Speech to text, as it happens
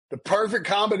The perfect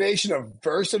combination of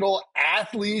versatile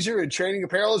athleisure and training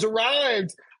apparel has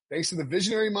arrived. Thanks to the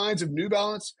visionary minds of New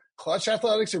Balance, Clutch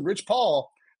Athletics, and Rich Paul,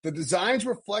 the designs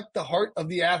reflect the heart of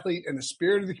the athlete and the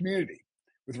spirit of the community.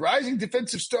 With rising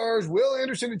defensive stars Will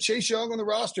Anderson and Chase Young on the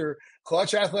roster,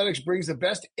 Clutch Athletics brings the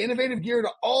best innovative gear to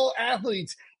all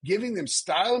athletes, giving them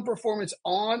style and performance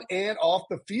on and off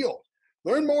the field.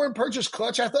 Learn more and purchase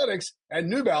Clutch Athletics at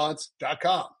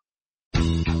newbalance.com.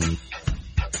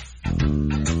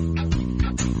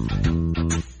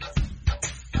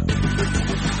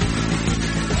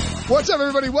 What's up,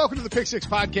 everybody? Welcome to the Pick Six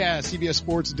Podcast, CBS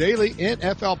Sports Daily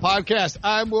NFL Podcast.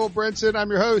 I'm Will Brinson. I'm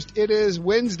your host. It is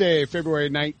Wednesday, February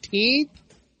 19th,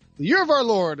 the year of our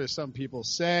Lord, as some people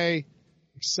say.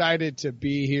 Excited to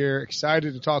be here.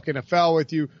 Excited to talk NFL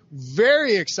with you.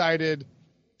 Very excited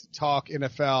to talk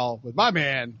NFL with my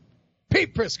man,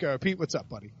 Pete Prisco. Pete, what's up,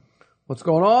 buddy? What's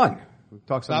going on? We've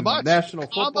talked some National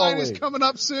Football League. Combine is coming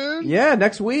up soon. Yeah,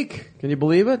 next week. Can you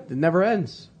believe it? It never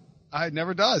ends. It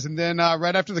never does. And then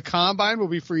right after the Combine will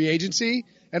be free agency.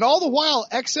 And all the while,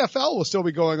 XFL will still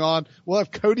be going on. We'll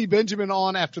have Cody Benjamin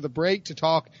on after the break to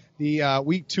talk the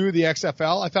week 2 of the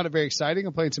XFL. I found it very exciting.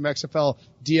 I'm playing some XFL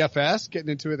DFS, getting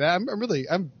into it. I'm really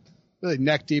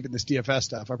neck deep in this DFS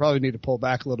stuff. I probably need to pull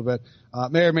back a little bit.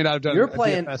 May or may not have done. You're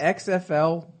playing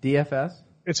XFL DFS?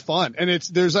 It's fun. And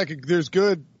there's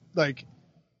good, like,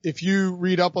 if you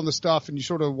read up on the stuff and you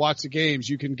sort of watch the games,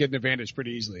 you can get an advantage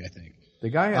pretty easily, I think. The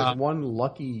guy has one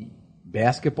lucky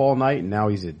basketball night, and now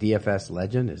he's a DFS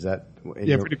legend. Is that?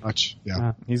 Yeah, pretty much.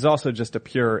 Yeah. He's also just a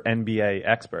pure NBA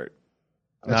expert,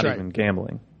 not even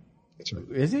gambling. That's right.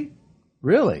 Is he?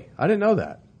 Really? I didn't know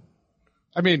that.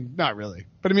 I mean, not really,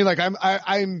 but I mean, like,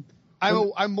 I'm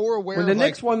more aware. When the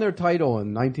Knicks won their title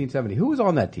in 1970, who was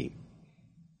on that team?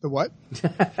 The what?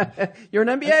 You're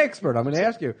an NBA expert. I'm going to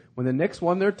ask you. When the Knicks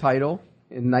won their title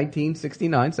in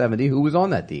 1969-70, who was on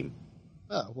that team?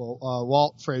 Oh, well,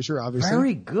 Walt Frazier, obviously.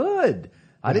 Very good.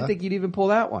 I didn't think you'd even pull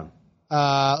that one.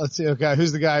 Let's see. Okay,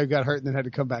 who's the guy who got hurt and then had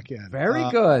to come back in?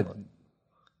 Very good.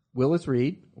 Willis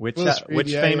Reed. Which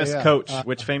famous coach?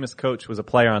 Which famous coach was a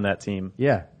player on that team?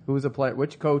 Yeah, who was a player?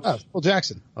 Which coach? Phil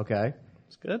Jackson. Okay,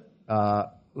 it's good.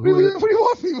 What do you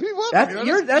want me? What do you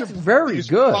want? That's very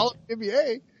good.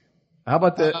 NBA. How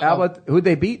about who'd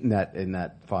they beat in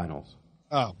that finals?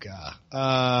 Oh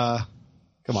God.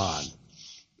 Come on.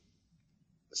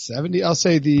 70. I'll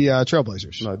say the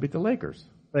Trailblazers. No, they beat the Lakers.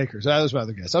 Lakers. That was my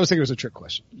other guess. I was thinking it was a trick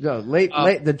question. No,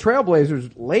 the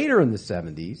Trailblazers later in the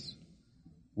 70s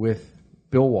with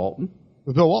Bill Walton.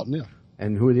 With Bill Walton, yeah.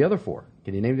 And who are the other four?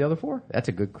 Can you name the other four? That's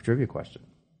a good trivia question.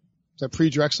 Is that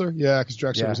pre-Drexler? Yeah, because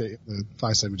Drexler was the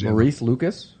 5-7 jam. Maurice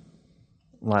Lucas.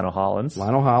 Lionel Hollins,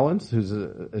 who's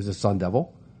a Sun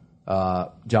Devil.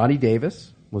 Johnny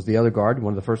Davis was the other guard,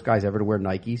 one of the first guys ever to wear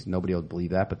Nikes. Nobody will believe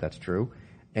that, but that's true.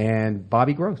 And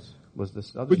Bobby Gross was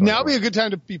this other. Would now be a good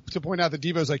time to point out that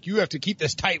Devo's like, you have to keep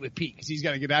this tight with Pete because he's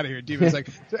got to get out of here. Devo's like,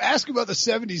 so ask him about the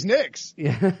 70s Knicks.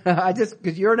 Yeah,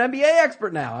 because you're an NBA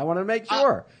expert now. I want to make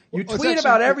sure. You tweet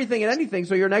about everything and anything,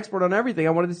 so you're an expert on everything. I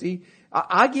wanted to see.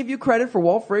 I give you credit for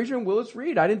Walt Frazier and Willis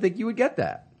Reed. I didn't think you would get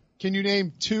that. Can you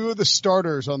name 2 of the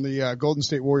starters on the Golden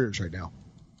State Warriors right now?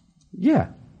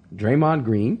 Yeah. Draymond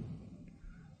Green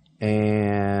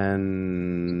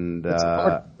and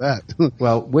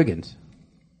Wiggins.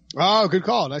 Oh, good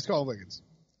call. Nice call, Wiggins.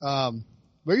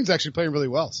 Wiggins actually playing really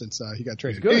well since he got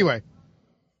traded. Anyway,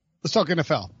 let's talk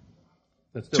NFL.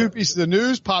 Let's do 2 it. pieces of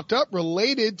news popped up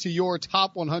related to your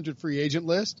top 100 free agent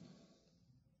list.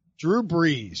 Drew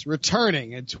Brees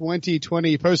returning in 2020.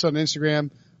 He posted on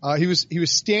Instagram. He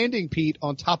was standing, Pete,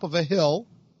 on top of a hill,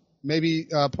 maybe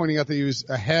pointing out that he was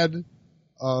ahead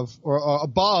of or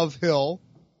above Hill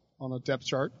on a depth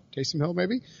chart, Taysom Hill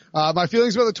maybe. My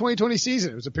feelings about the 2020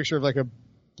 season. It was a picture of like a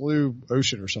blue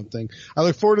ocean or something. I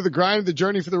look forward to the grind, the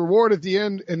journey for the reward at the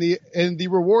end, and the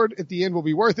reward at the end will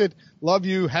be worth it. Love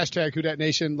you. Hashtag Who Dat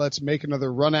Nation. Let's make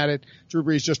another run at it. Drew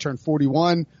Brees just turned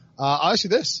 41. I'll ask you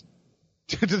this.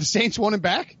 Do the Saints want him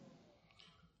back?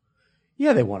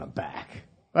 Yeah, they want him back.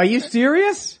 Are you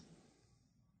serious?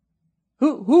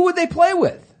 Who would they play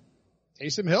with?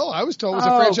 Taysom Hill, I was told, was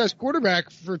a franchise quarterback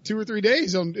for 2 or 3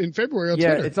 days in February on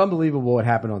Twitter. Yeah, it's unbelievable what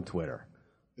happened on Twitter.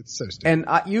 It's so stupid.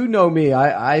 And you know me,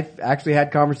 I've actually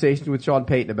had conversations with Sean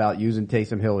Payton about using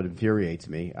Taysom Hill. It infuriates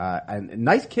me. And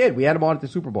nice kid. We had him on at the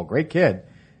Super Bowl. Great kid.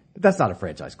 But that's not a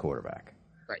franchise quarterback.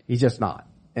 Right. He's just not.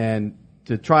 And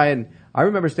to try and, I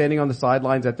remember standing on the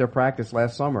sidelines at their practice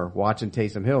last summer watching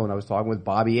Taysom Hill, and I was talking with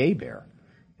Bobby Hebert.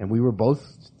 And we were both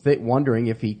wondering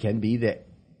if he can be the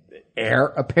heir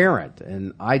apparent,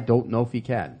 and I don't know if he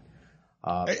can.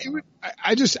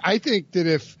 I think that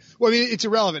it's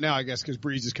irrelevant now, I guess, because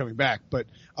Breeze is coming back. But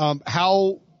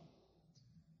how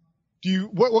do you?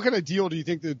 What kind of deal do you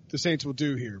think that the Saints will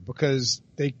do here? Because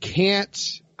they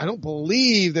can't. I don't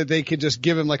believe that they could just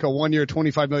give him like a 1 year,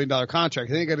 $25 million contract.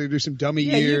 I think they got to do some dummy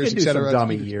years, you can do some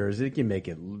dummy years. They can make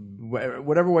it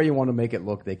whatever way you want to make it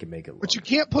look. They can make it look. But you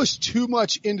can't push too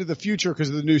much into the future because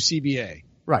of the new CBA.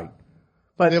 Right.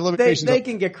 But they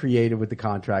can get creative with the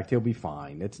contract. He'll be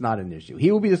fine. It's not an issue.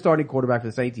 He will be the starting quarterback for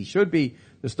the Saints. He should be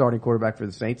the starting quarterback for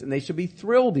the Saints, and they should be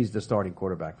thrilled he's the starting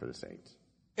quarterback for the Saints.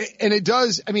 And it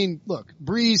does. I mean, look,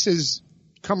 Breeze has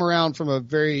come around from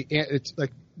it's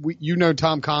like you know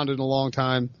Tom Condon a long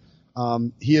time.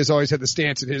 He has always had the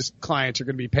stance that his clients are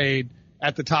going to be paid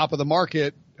at the top of the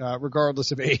market,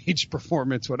 regardless of age,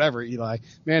 performance, whatever. Eli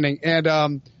Manning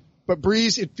but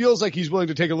Breeze, it feels like he's willing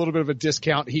to take a little bit of a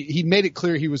discount. He made it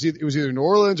clear it was either New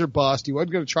Orleans or bust. He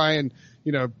wasn't going to try and,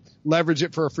 leverage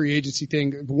it for a free agency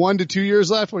thing. 1 to 2 years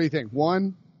left. What do you think?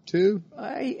 1, 2?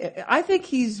 I think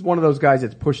he's one of those guys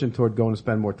that's pushing toward going to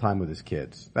spend more time with his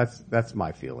kids. That's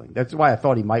my feeling. That's why I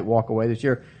thought he might walk away this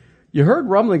year. You heard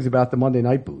rumblings about the Monday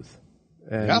night booth.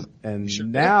 And sure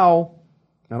now,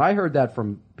 and I heard that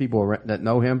from people that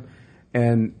know him,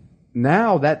 and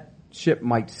now that ship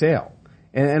might sail.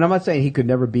 And I'm not saying he could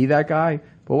never be that guy,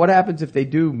 but what happens if they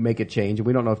do make a change, and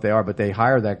we don't know if they are, but they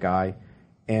hire that guy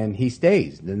and he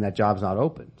stays, then that job's not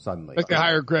open suddenly. Like they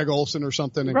hire Greg Olson or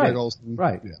something, and right. Greg Olson.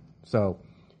 Right. Yeah. So,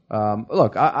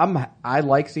 look, I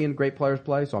like seeing great players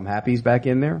play, so I'm happy he's back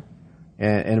in there.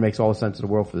 And it makes all the sense in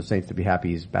the world for the Saints to be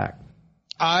happy he's back.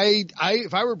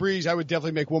 If I were Breeze, I would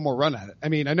definitely make one more run at it. I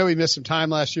mean, I know he missed some time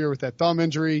last year with that thumb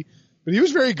injury, but he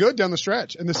was very good down the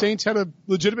stretch, and the Saints had a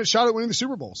legitimate shot at winning the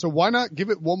Super Bowl. So why not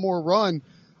give it one more run?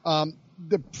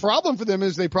 The problem for them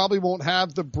is they probably won't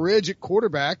have the bridge at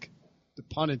quarterback. The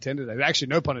pun intended. Actually,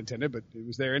 no pun intended, but it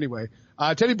was there anyway.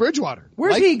 Teddy Bridgewater.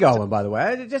 Where's he going, by the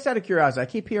way? Just out of curiosity, I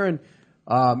keep hearing,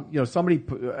 somebody,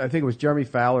 I think it was Jeremy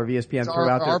Fowler of ESPN threw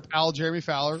out there. Our pal Jeremy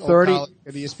Fowler. 30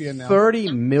 at ESPN now.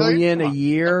 $30 million a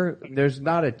year. There's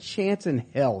not a chance in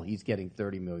hell he's getting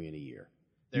 $30 million a year.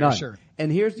 None. Sure.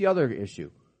 And here's the other issue.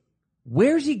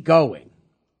 Where's he going?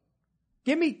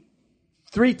 Give me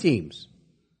 3 teams.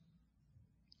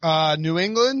 New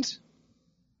England.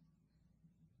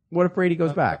 What if Brady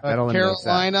goes back?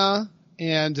 Carolina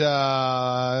and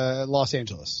Los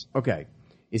Angeles. Okay.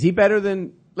 Is he better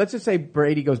than, let's just say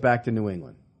Brady goes back to New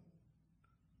England.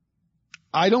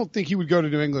 I don't think he would go to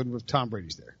New England with Tom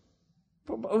Brady's there.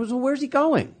 So where's he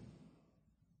going?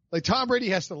 Like Tom Brady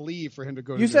has to leave for him to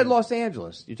go to You said Los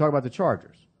Angeles. You talk about the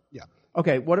Chargers. Yeah.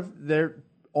 Okay, what if they're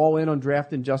all in on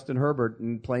drafting Justin Herbert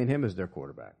and playing him as their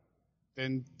quarterback?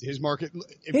 Then his market...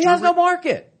 He has no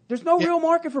market. There's no real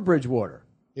market for Bridgewater.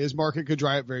 His market could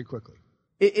dry up very quickly.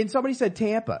 And somebody said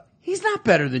Tampa. He's not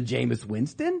better than Jameis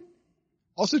Winston.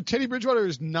 Also, Teddy Bridgewater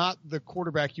is not the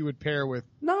quarterback you would pair with.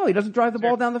 No, he doesn't drive the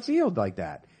ball down the field like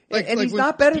that. And he's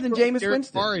not better than Jameis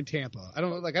Winston. Far in Tampa. I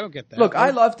don't get that. Look, I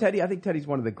love Teddy. I think Teddy's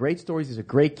one of the great stories. He's a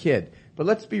great kid. But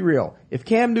let's be real. If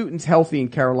Cam Newton's healthy in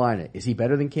Carolina, is he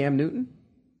better than Cam Newton?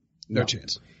 No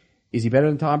chance. Is he better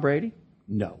than Tom Brady?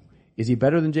 No. Is he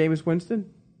better than Jameis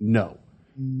Winston? No.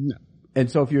 No. And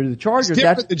so if you're the Chargers, it's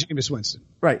different than Jameis Winston.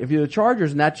 Right. If you're the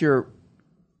Chargers and that's your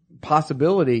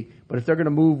possibility, but if they're going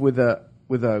to move with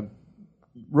a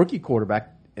rookie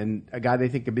quarterback and a guy they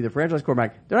think could be the franchise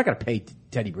quarterback, they're not going to pay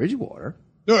Teddy Bridgewater.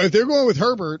 No, if they're going with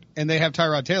Herbert and they have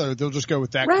Tyrod Taylor, they'll just go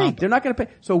with that. Right. Combo. They're not going to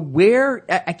pay. So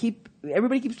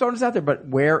everybody keeps throwing this out there, but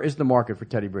where is the market for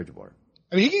Teddy Bridgewater?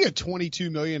 I mean, he can get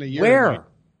 $22 million a year.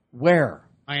 Where?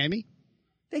 Miami?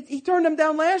 He turned them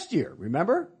down last year,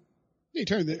 remember? He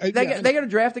turned They're going to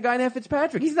draft a guy named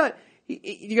Fitzpatrick. He's not,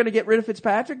 you're going to get rid of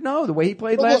Fitzpatrick? No, the way he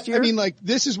played last year. I mean, like,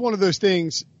 this is one of those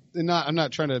things, and I'm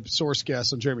not trying to source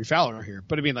guess on Jeremy Fowler here,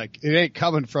 but I mean, like, it ain't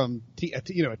coming from,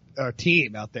 a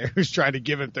team out there who's trying to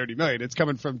give him $30 million. It's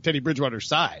coming from Teddy Bridgewater's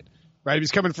side, right?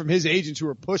 He's coming from his agents who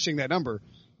are pushing that number.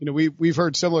 You know, we've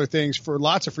heard similar things for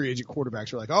lots of free agent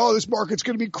quarterbacks. We're like, oh, this market's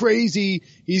going to be crazy.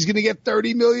 He's going to get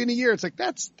 $30 million a year. It's like,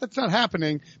 that's not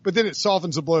happening. But then it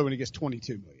softens the blow when he gets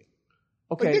 $22 million.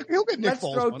 Okay. Like, he'll get Nick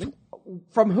Foles money.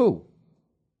 From who?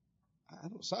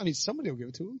 I mean, somebody will give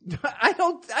it to him. I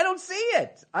don't see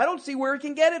it. I don't see where he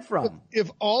can get it from. If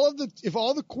all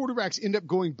the quarterbacks end up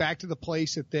going back to the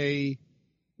place that they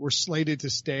were slated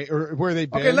to stay or where they've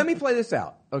been. Okay, let me play this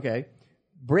out. Okay.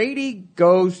 Brady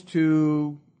goes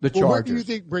to the Chargers. Where do you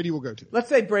think Brady will go to? Let's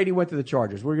say Brady went to the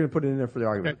Chargers. We're going to put it in there for the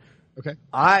argument. Okay.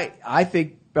 I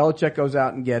think Belichick goes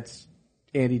out and gets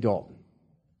Andy Dalton.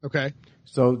 Okay.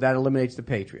 So that eliminates the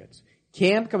Patriots.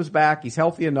 Cam comes back. He's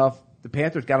healthy enough. The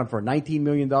Panthers got him for $19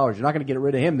 million. You're not going to get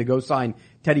rid of him to go sign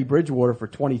Teddy Bridgewater for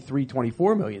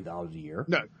 $24 million a year.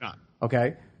 No, not.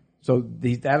 Okay. So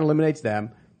that eliminates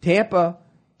them. Tampa,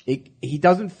 he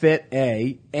doesn't fit,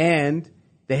 and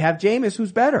they have Jameis,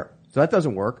 who's better. So that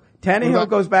doesn't work. Tannehill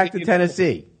goes back to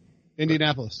Tennessee.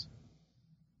 Indianapolis.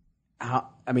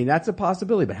 I mean, that's a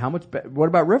possibility, but how much what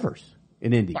about Rivers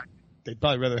in Indy? They'd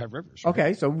probably rather have Rivers. Right?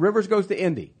 Okay, so Rivers goes to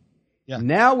Indy. Yeah.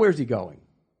 Now where's he going?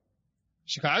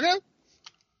 Chicago?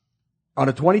 On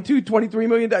a $23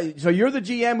 million. So you're the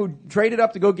GM who traded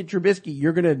up to go get Trubisky.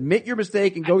 You're going to admit your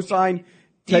mistake and go sign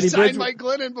Teddy Bridgewater. He signed Mike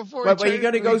Glennon before. But you're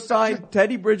going to go sign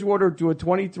Teddy Bridgewater to a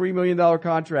 $23 million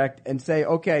contract and say,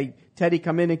 okay, Teddy,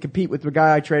 come in and compete with the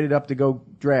guy I traded up to go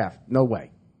draft. No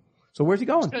way. So where's he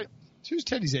going? Who's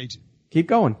Teddy's agent? Keep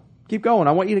going. Keep going.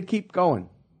 I want you to keep going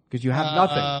because you have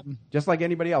nothing. Just like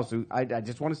anybody else. I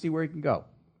just want to see where he can go.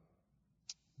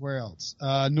 Where else?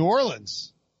 New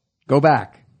Orleans. Go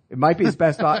back. It might be his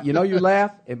best you know, you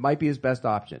laugh. It might be his best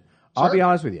option. Sure. I'll be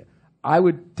honest with you. I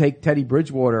would take Teddy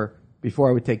Bridgewater before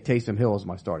I would take Taysom Hill as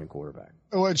my starting quarterback.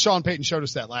 Oh, and Sean Payton showed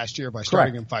us that last year by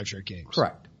starting him 5 straight games.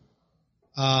 Correct.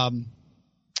 Again,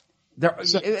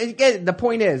 the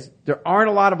point is there aren't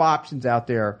a lot of options out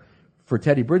there for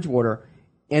Teddy Bridgewater,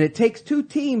 and it takes 2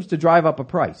 teams to drive up a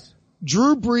price.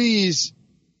 Drew Brees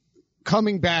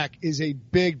coming back is a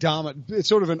big domino. It's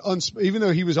sort of even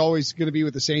though he was always going to be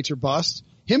with the Saints or bust,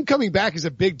 him coming back is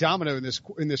a big domino in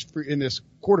this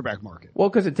quarterback market. Well,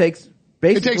 because it takes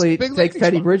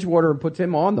Teddy Bridgewater and puts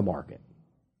him on the market.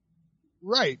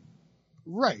 Right.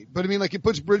 But I mean, like, it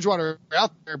puts Bridgewater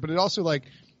out there, but it also, like,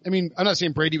 I mean, I'm not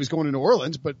saying Brady was going to New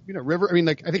Orleans, but, you know,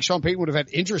 I think Sean Payton would have had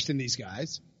interest in these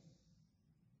guys.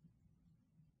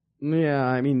 Yeah,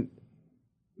 I mean,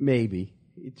 maybe.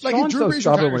 Like, Sean's so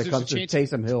stubborn when it comes to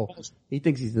Taysom Hill. He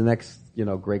thinks he's the next,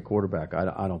 great quarterback.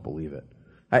 I don't believe it.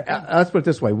 Let's put it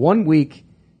this way. 1 week,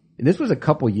 and this was a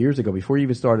couple years ago before he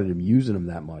even started using him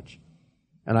that much.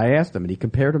 And I asked him, and he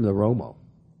compared him to Romo.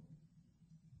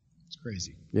 It's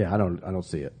crazy. Yeah, I don't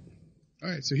see it. All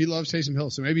right, so he loves Taysom Hill,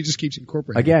 so maybe he just keeps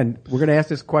incorporating. Again, we're going to ask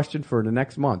this question for the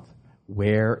next month.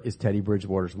 Where is Teddy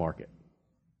Bridgewater's market?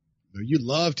 No, you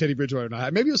love Teddy Bridgewater.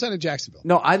 Maybe he'll sign in Jacksonville.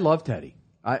 No, I love Teddy.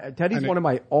 Teddy's one of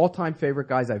my all-time favorite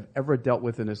guys I've ever dealt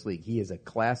with in this league. He is a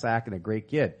class act and a great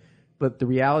kid. But the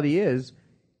reality is,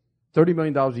 $30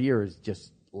 million a year is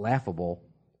just laughable.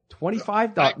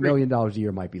 $25 million a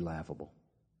year might be laughable.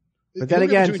 But then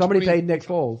again, somebody paid Nick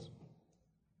Foles.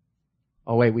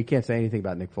 Oh, wait, we can't say anything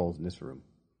about Nick Foles in this room.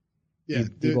 Yeah,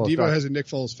 Devo has a Nick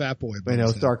Foles fat boy. But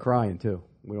he'll start crying, too.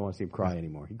 We don't want to see him cry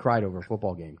anymore. He cried over a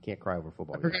football game. Can't cry over a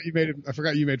football game. I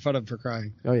forgot you made fun of him for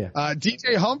crying. Oh, yeah.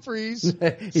 DJ Humphries.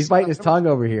 He's biting his tongue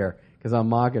over here because I'm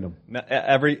mocking him. Now,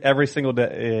 every single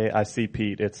day I see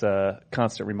Pete, it's a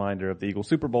constant reminder of the Eagles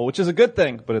Super Bowl, which is a good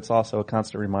thing, but it's also a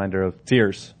constant reminder of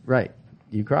tears. Right.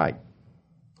 You cried.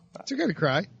 It's okay to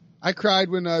cry. I cried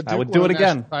when Duke I would do it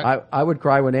again. I would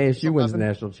cry when ASU wins the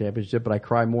national championship, but I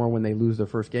cry more when they lose their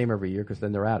first game every year because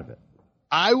then they're out of it.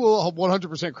 I will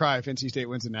 100% cry if NC State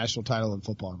wins the national title in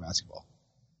football or basketball.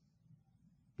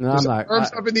 No, I'm not.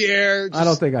 Arms up in the air. I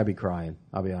don't think I'd be crying.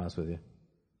 I'll be honest with you.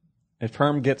 If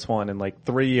Herm gets one in like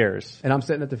 3 years. And I'm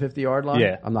sitting at the 50-yard line?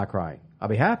 Yeah. I'm not crying. I'll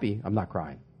be happy. I'm not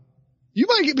crying. You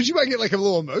might get like a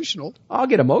little emotional. I'll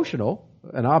get emotional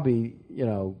and I'll be,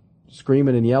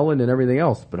 screaming and yelling and everything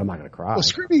else, but I'm not going to cry. Well,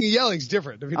 screaming and yelling is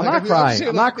different. I'm not crying.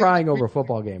 I'm not crying over a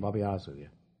football game. I'll be honest with you.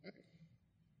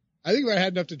 I think if I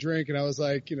had enough to drink and I was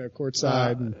like,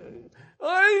 courtside.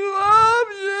 I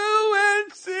love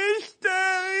you, NC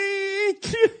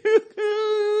State.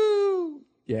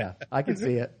 Yeah, I can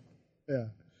see it. Yeah,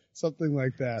 something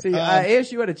like that. See,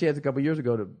 ASU had a chance a couple years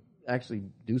ago to actually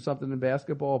do something in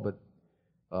basketball, but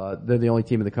they're the only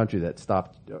team in the country that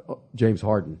stopped James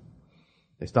Harden.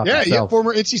 They stopped themselves. Yeah,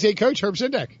 former NC State coach Herb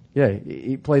Sendek. Yeah,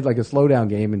 he played like a slowdown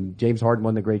game, and James Harden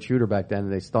wasn't a great shooter back then,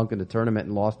 and they stunk in the tournament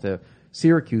and lost to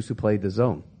Syracuse, who played the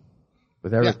zone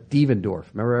with Eric Devendorf.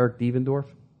 Remember Eric Devendorf?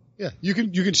 Yeah, you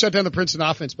can shut down the Princeton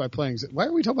offense by playing. Why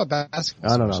are we talking about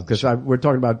basketball? I don't know, because we're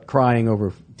talking about crying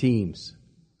over teams.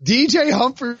 DJ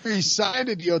Humphries signed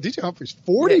a deal. DJ Humphries,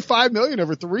 $45 million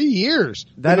over 3 years.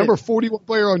 The number 41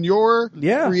 player on your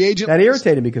free agent that list.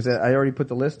 irritated me because I already put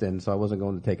the list in, so I wasn't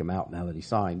going to take him out now that he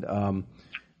signed.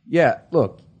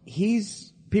 Look,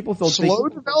 people still slow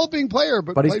developing player,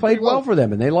 but he's played well for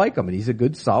them, and they like him, and he's a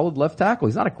good, solid left tackle.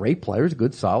 He's not a great player; he's a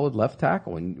good, solid left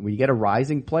tackle. And when you get a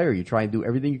rising player, you try and do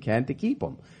everything you can to keep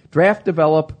him. Draft,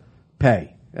 develop,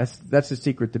 pay. That's the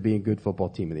secret to being a good football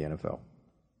team in the NFL.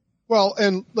 Well,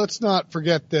 and let's not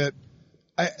forget that.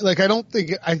 I don't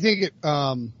think it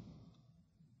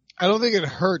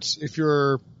hurts if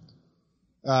you're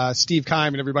Steve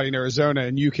Keim and everybody in Arizona,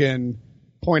 and you can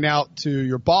point out to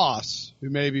your boss who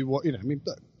maybe,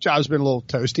 Job's been a little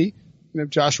toasty.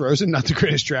 Josh Rosen, not the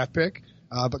greatest draft pick,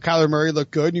 but Kyler Murray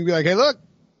looked good, and you can be like, hey, look,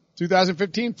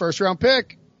 2015 first round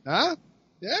pick, huh?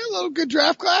 Yeah, a little good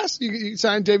draft class. You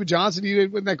signed David Johnson.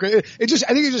 Wasn't that great? I think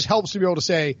it just helps to be able to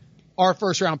say our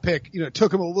first round pick, it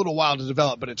took him a little while to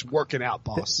develop, but it's working out,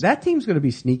 boss. That team's going to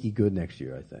be sneaky good next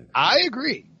year, I think. I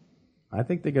agree. I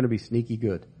think they're going to be sneaky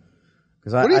good.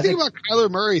 What do you think about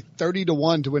Kyler Murray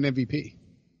 30-1 to win MVP?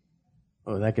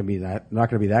 Oh, that can be that.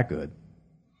 Not going to be that good.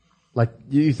 Like,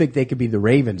 you think they could be the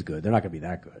Ravens good? They're not going to be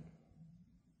that good.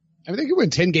 I mean, they could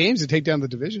win 10 games to take down the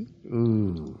division.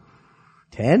 Ooh.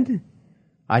 10?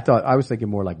 I was thinking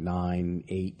more like 9,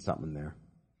 8, something there.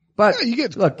 But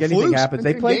look, anything happens.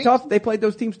 They played tough. They played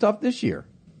those teams tough this year.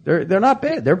 They're not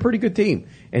bad. They're a pretty good team,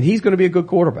 and he's going to be a good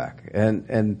quarterback.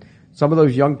 And some of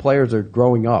those young players are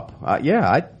growing up.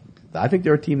 I think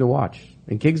they're a team to watch.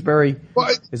 And Kingsbury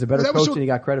is a better coach than he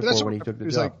got credit for when he took the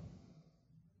job.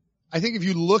 I think if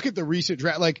you look at the recent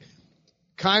draft, like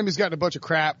Keim has gotten a bunch of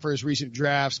crap for his recent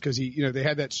drafts because they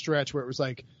had that stretch where it was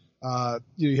like,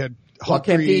 you had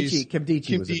Humphreys, Kim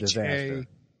Dichie was a disaster.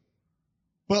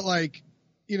 But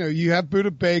you have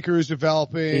Budda Baker who's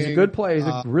developing. He's a good player. He's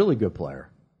a really good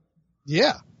player.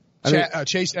 Yeah.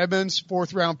 Chase Edmonds,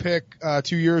 4th round pick,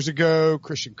 2 years ago.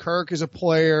 Christian Kirk is a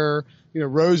player.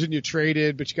 Rosen you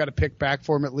traded, but you got to pick back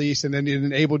for him at least, and then it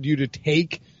enabled you to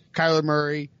take Kyler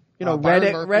Murray.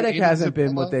 Reddick hasn't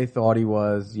been what they thought he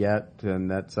was yet,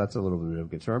 and that's a little bit of a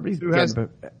concern. But he's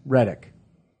Reddick.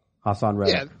 Hassan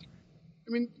Reddick. Yeah. I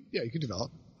mean, yeah, you could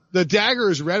develop. The dagger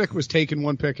is Reddick was taken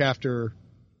 1 pick after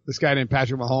this guy named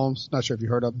Patrick Mahomes. Not sure if you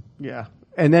heard of him. Yeah.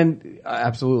 And then,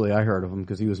 absolutely, I heard of him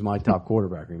because he was my top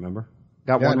quarterback, remember?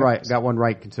 Got one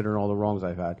right considering all the wrongs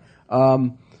I've had.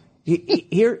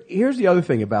 Here's the other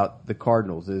thing about the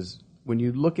Cardinals is when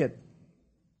you look at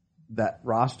that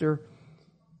roster,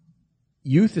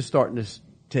 youth is starting to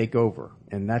take over,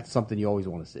 and that's something you always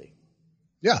want to see.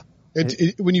 Yeah.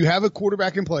 When you have a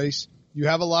quarterback in place, you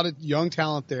have a lot of young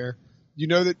talent there. You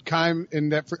know that Keim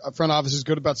and that front office is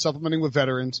good about supplementing with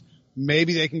veterans.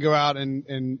 Maybe they can go out and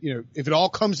if it all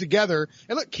comes together.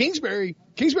 And look, Kingsbury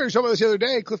was talking about this the other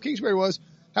day. Cliff Kingsbury was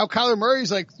how Kyler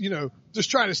Murray's just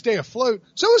trying to stay afloat.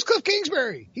 So was Cliff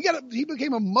Kingsbury. He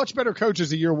became a much better coach as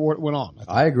the year went on.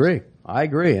 I agree.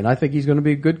 And I think he's going to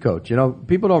be a good coach.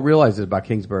 People don't realize this about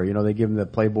Kingsbury. They give him the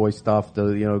Playboy stuff,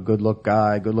 the good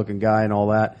looking guy and all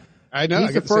that. I know.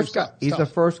 He's the first guy. He's the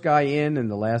first guy in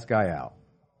and the last guy out.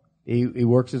 He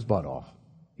works his butt off.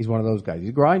 He's one of those guys. He's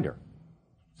a grinder.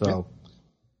 So yeah.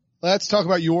 Let's talk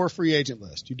about your free agent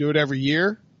list. You do it every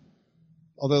year.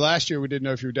 Although last year we didn't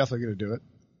know if you were definitely going to do it.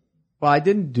 Well, I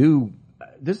didn't do.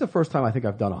 This is the first time I think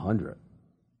I've done 100.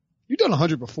 You've done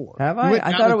 100 before. Have I?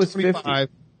 I thought it was 50. I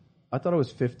thought it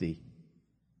was 50.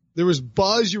 There was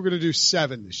buzz you were going to do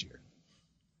 7 this year.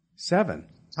 7?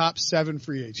 Top 7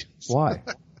 free agents. Why?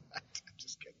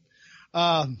 Just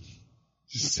kidding.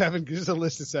 Just 7. Just a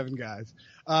list of 7 guys.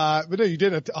 But no, you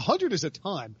did 100 is a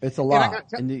ton. It's a lot. I got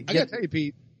to tell you,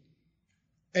 Pete.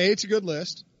 A, it's a good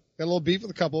list. Got a little beef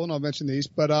with a couple, and I'll mention these.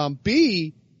 But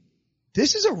B,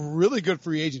 this is a really good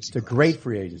free agency class. It's a great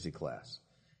free agency class.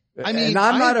 I mean, and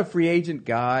I'm not a free agent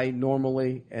guy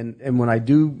normally, and when I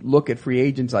do look at free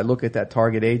agents, I look at that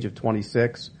target age of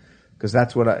 26 because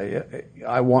that's what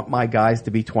I want my guys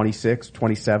to be 26,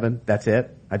 27. That's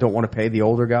it. I don't want to pay the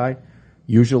older guy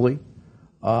usually.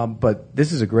 But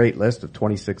this is a great list of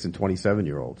 26 and 27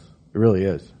 year olds. It really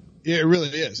is. Yeah, it really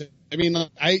is. I mean,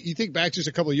 you think back just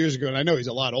a couple of years ago, and I know he's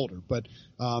a lot older, but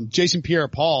Jason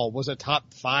Pierre-Paul was a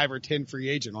top 5 or 10 free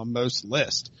agent on most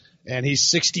lists, and he's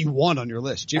 61 on your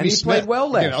list. Jimmy and he Smith played well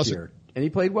last year. And he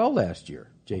played well last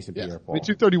year, Jason Pierre-Paul. I mean,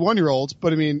 2 31-year-olds,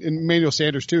 but I mean, Emmanuel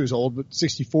Sanders too is old, but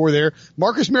 64 there.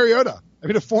 Marcus Mariota, I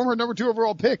mean, a former number 2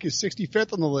 overall pick is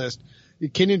 65th on the list.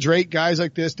 Kenyon Drake, guys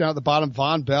like this down at the bottom,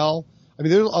 Von Bell. I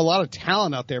mean, there's a lot of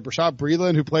talent out there. Brashad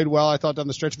Breeland, who played well, I thought, down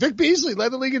the stretch. Vic Beasley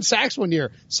led the league in sacks one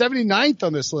year, 79th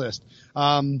on this list.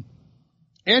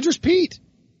 Andrews Pete.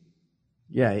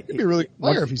 Yeah. He'd be a really good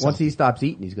player once he stops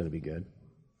eating, he's going to be good.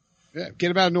 Yeah,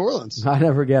 get him out of New Orleans. I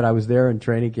never forget, I was there in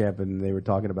training camp and they were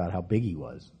talking about how big he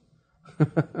was.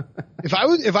 If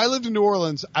I lived in New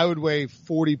Orleans, I would weigh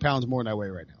 40 pounds more than I weigh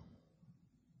right now.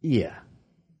 Yeah.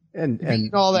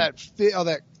 And all that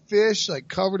fish, like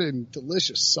covered in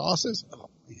delicious sauces. Oh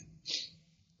man!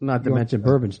 Not to mention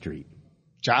Bourbon Street.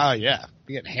 Yeah, you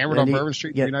get hammered on Bourbon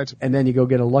Street. And then you go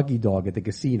get a Lucky Dog at the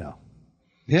casino.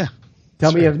 Yeah.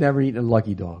 Tell me you've never eaten a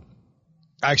Lucky Dog.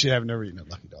 Actually, I've never eaten a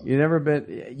Lucky Dog.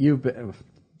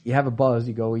 You have a buzz.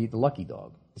 You go eat the Lucky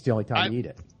Dog. It's the only time you eat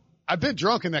it. I've been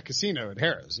drunk in that casino at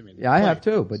Harrah's. I mean, Yeah, I have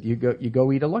too. But you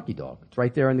go eat a Lucky Dog. It's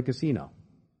right there in the casino.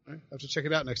 I have to check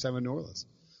it out next time in New Orleans.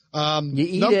 You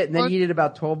eat it, and then you eat it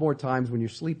about 12 more times when you're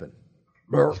sleeping.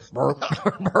 Burp, burp,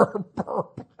 burp,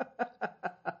 burp.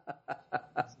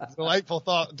 Delightful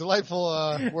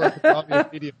work with the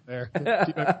medium there.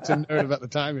 To note about the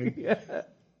timing.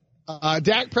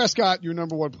 Dak Prescott, your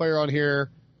number one player on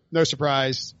here. No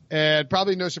surprise, and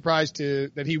probably no surprise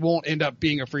that he won't end up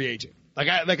being a free agent.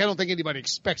 I don't think anybody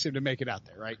expects him to make it out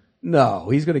there, right? No,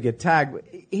 he's going to get tagged.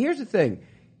 Here's the thing,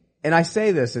 and I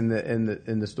say this in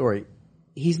the story.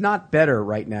 He's not better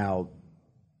right now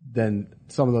than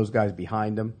some of those guys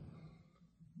behind him,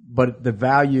 but the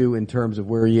value in terms of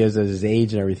where he is at his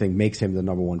age and everything makes him the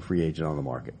number one free agent on the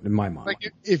market, in my mind.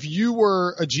 Like if you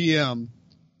were a GM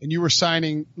and you were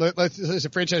signing, let's say a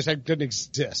franchise tag doesn't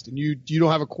exist and you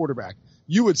don't have a quarterback,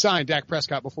 you would sign Dak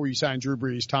Prescott before you sign Drew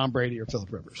Brees, Tom Brady, or Phillip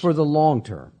Rivers. For the long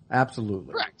term,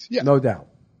 absolutely. Correct. Yeah. No doubt.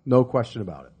 No question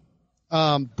about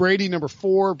it. Brady number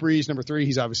 4, Brees number 3.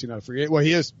 He's obviously not a free agent. Well,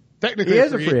 he is technically a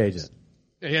free agent.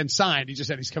 He hadn't signed. He just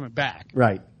said he's coming back.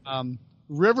 Right.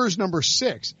 Rivers number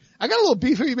 6. I got a little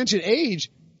beef when you mentioned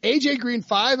age. AJ Green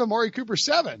 5, Amari Cooper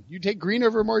 7. You take Green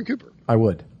over Amari Cooper? I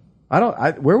would.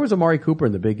 Where was Amari Cooper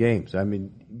in the big games? I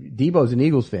mean, Debo's an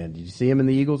Eagles fan. Did you see him in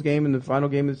the Eagles game in the final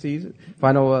game of the season?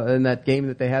 In that game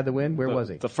that they had to win? Where was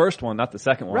he? The first one, not the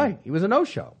second one. Right. He was a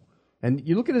no-show. And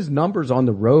you look at his numbers on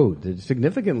the road, they're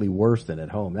significantly worse than at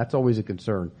home. That's always a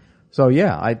concern. So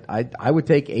yeah, I would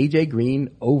take AJ Green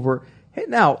over. Hey,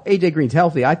 now, AJ Green's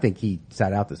healthy. I think he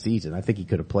sat out the season. I think he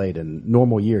could have played in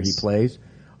normal year he plays.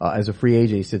 As a free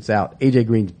agent, he sits out. AJ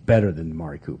Green's better than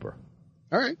Amari Cooper.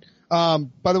 All right.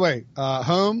 By the way,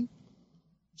 home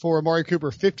for Amari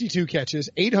Cooper, 52 catches,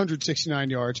 869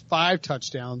 yards, 5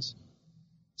 touchdowns,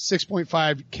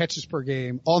 6.5 catches per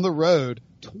game. On the road,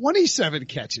 27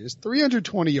 catches,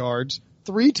 320 yards,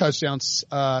 3 touchdowns,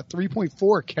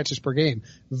 3.4 catches per game.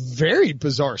 Very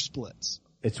bizarre splits.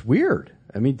 It's weird.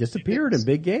 I mean, disappeared in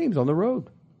big games on the road.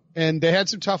 And they had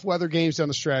some tough weather games down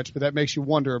the stretch, but that makes you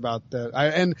wonder about that.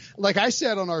 And like I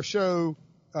said on our show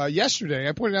yesterday,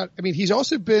 I pointed out, I mean, he's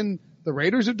also been, the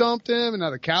Raiders have dumped him, and now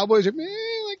the Cowboys are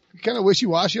kind of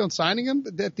wishy-washy on signing him.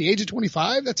 But at the age of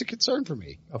 25, that's a concern for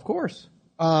me. Of course.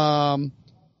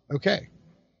 Okay.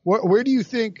 Where do you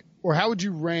think, or how would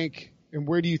you rank, and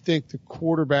where do you think the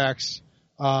quarterbacks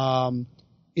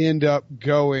end up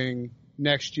going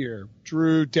next year?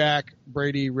 Drew, Dak,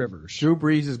 Brady, Rivers. Drew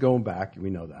Brees is going back. We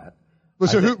know that. Well,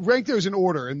 so rank those in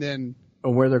order, and then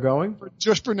where they're going?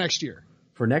 Just for next year.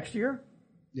 For next year?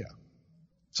 Yeah.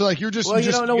 So like you're just well,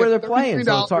 you don't know where they're playing.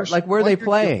 So it's hard. Like where are they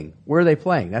playing? Where are they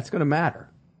playing? That's going to matter.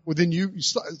 Well, then you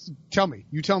tell me.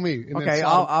 You tell me. Okay,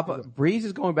 Breeze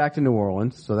is going back to New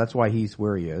Orleans, so that's why he's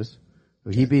where he is.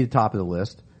 He'd be the top of the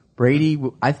list. Brady,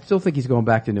 I still think he's going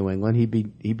back to New England.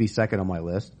 He'd be second on my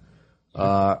list.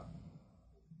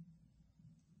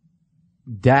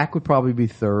 Dak would probably be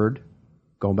third,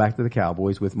 going back to the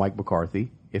Cowboys with Mike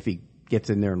McCarthy if he gets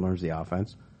in there and learns the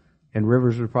offense. And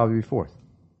Rivers would probably be fourth.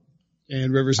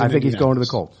 And Rivers. I think he's going to the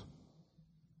Colts.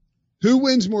 Who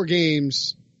wins more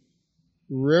games?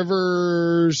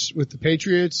 Rivers with the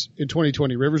Patriots in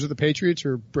 2020. Rivers with the Patriots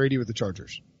or Brady with the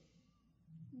Chargers?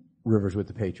 Rivers with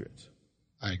the Patriots.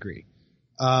 I agree.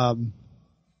 I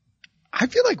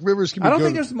feel like Rivers can be I don't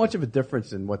think there's much of a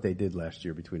difference in what they did last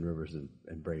year between Rivers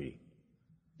and Brady.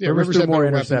 Yeah, Rivers threw more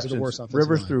interceptions.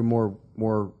 Rivers line. threw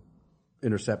more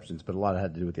interceptions, but a lot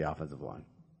had to do with the offensive line.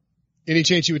 Any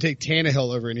chance you would take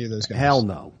Tannehill over any of those guys? Hell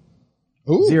no.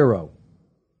 Ooh. 0.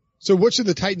 So what should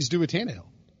the Titans do with Tannehill?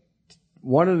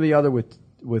 One or the other with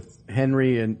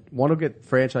Henry, and one will get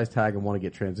franchise tag and one will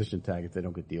get transition tag if they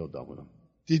don't get deal done with him.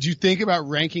 Did you think about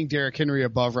ranking Derrick Henry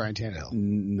above Ryan Tannehill?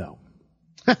 No.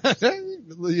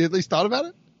 You at least thought about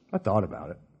it? I thought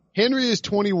about it. Henry is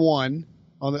 21.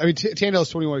 Tannehill is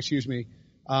 21, excuse me.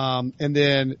 And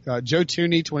then Joe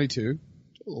Tooney, 22.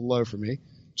 A little low for me.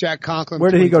 Jack Conklin.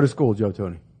 Where did he go to school, Joe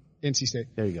Tooney? NC State.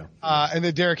 There you go. And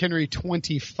then Derrick Henry,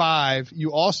 25.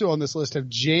 You also on this list have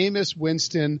Jameis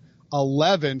Winston,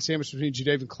 11, sandwiched between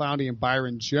Jadeveon Clowney and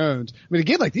Byron Jones. I mean,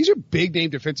 again, like these are big name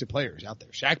defensive players out there.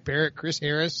 Shaq Barrett, Chris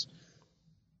Harris.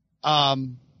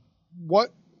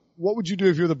 What would you do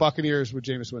if you were the Buccaneers with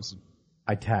Jameis Winston?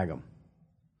 I'd tag him.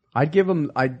 I'd give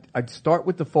him, I'd start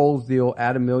with the Foles deal,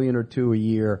 add $1 million or $2 million a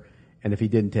year, and if he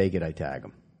didn't take it, I'd tag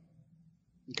him.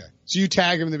 Okay. So you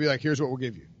tag him and they'd be like, here's what we'll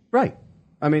give you. Right.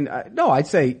 I mean, I'd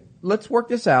say, let's work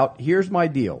this out. Here's my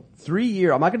deal. 3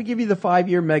 year, I'm not going to give you the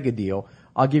 5-year mega deal.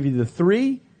 I'll give you the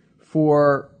 3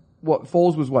 for what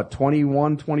Foles was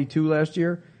 21, 22 last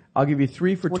year. I'll give you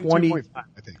 3 for 22.5, I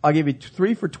think. I'll give you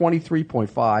 3 for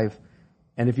 23.5.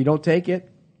 And if you don't take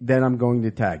it, then I'm going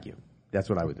to tag you. That's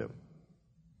what I would do.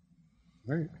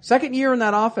 Right. Second year in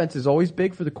that offense is always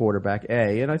big for the quarterback,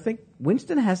 A. And I think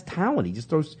Winston has talent. He just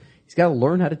throws, he's got to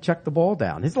learn how to check the ball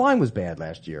down. His line was bad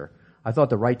last year. I thought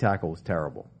the right tackle was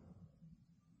terrible.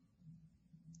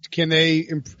 Can they,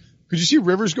 could you see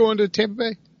Rivers going to Tampa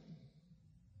Bay?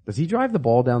 Does he drive the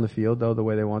ball down the field though the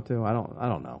way they want to? I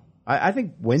don't know. I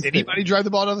think Winston. Did anybody drive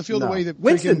the ball down the field no. the way that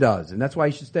Winston does, and that's why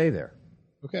he should stay there.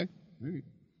 Okay.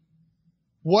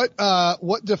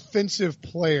 What defensive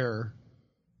player?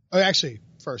 Oh, actually,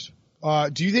 first,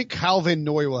 do you think Calvin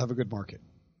Noy will have a good market?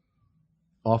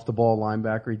 Off the ball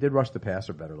linebacker. He did rush the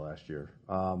passer better last year.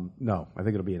 No, I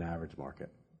think it'll be an average market.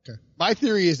 Okay. My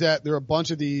theory is that there are a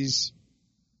bunch of these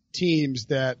teams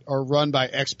that are run by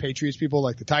ex-Patriots people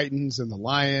like the Titans and the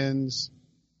Lions,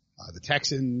 the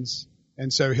Texans.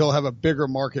 And so he'll have a bigger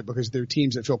market because they're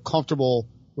teams that feel comfortable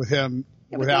with him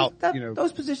without,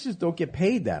 those positions don't get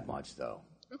paid that much though.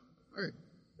 All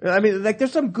right. I mean, like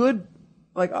there's some good,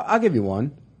 like I'll give you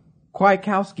one.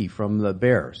 Kwiatkowski from the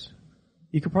Bears.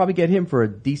 You could probably get him for a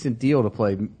decent deal to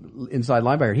play inside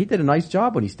linebacker. He did a nice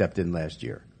job when he stepped in last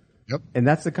year. Yep. And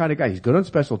that's the kind of guy. He's good on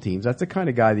special teams. That's the kind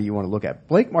of guy that you want to look at.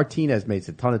 Blake Martinez makes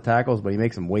a ton of tackles, but he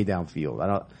makes them way downfield.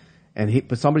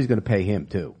 But somebody's going to pay him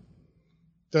too.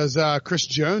 Does Chris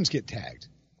Jones get tagged?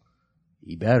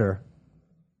 He better.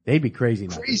 They'd be crazy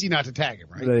not to tag him,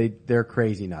 right? They're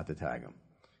crazy not to tag him.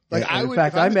 Like in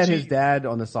fact, I met his dad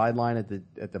on the sideline at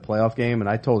the playoff game, and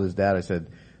I told his dad, I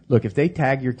said, "Look, if they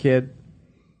tag your kid,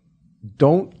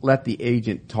 don't let the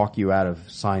agent talk you out of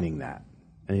signing that."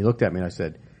 And he looked at me and I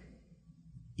said,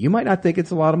 "You might not think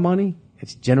it's a lot of money.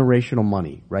 It's generational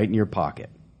money right in your pocket.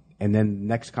 And then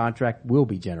next contract will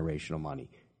be generational money.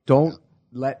 Don't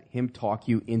let him talk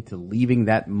you into leaving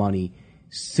that money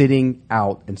sitting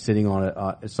out and sitting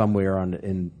on somewhere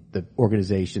in the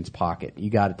organization's pocket. You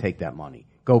got to take that money.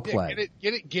 Go play.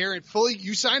 Get it guaranteed. Fully,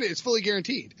 you sign it. It's fully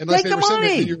guaranteed. Take the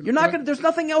money. You're not going to, there's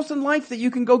nothing else in life that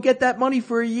you can go get that money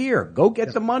for a year. Go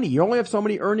get the money. You only have so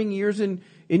many earning years in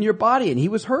your body. And he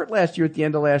was hurt last year at the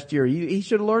end of last year. He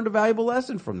should have learned a valuable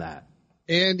lesson from that.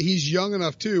 And he's young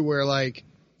enough too, where like,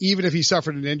 even if he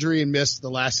suffered an injury and missed the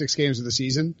last 6 games of the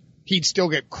season, he'd still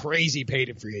get crazy paid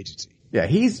in free agency. Yeah,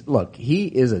 he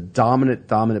is a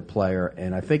dominant player.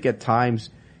 And I think at times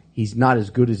he's not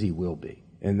as good as he will be.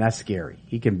 And that's scary.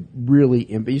 He can really,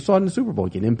 you saw it in the Super Bowl,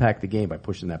 he can impact the game by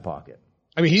pushing that pocket.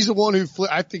 I mean, he's the one who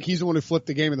I think he's the one who flipped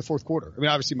the game in the fourth quarter. I mean,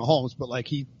 obviously Mahomes, but like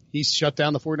he shut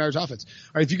down the 49ers offense.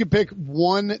 All right, if you could pick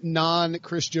one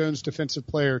non-Chris Jones defensive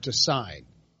player to sign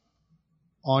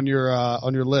on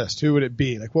your list, who would it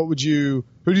be? Like who do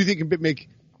you think can make,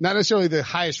 not necessarily the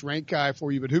highest ranked guy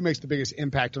for you, but who makes the biggest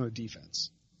impact on the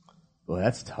defense? Well,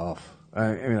 that's tough.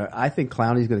 I think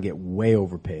Clowney's going to get way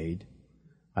overpaid.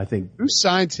 I think. Who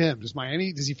signs him? Does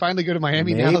he finally go to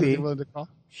Miami now that they're willing to call?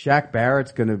 Shaq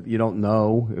Barrett's you don't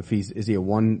know if is he a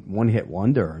one hit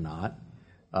wonder or not.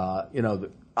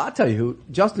 I'll tell you who,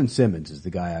 Justin Simmons is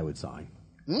the guy I would sign.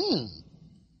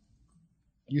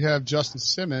 You have Justin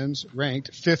Simmons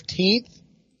ranked 15th.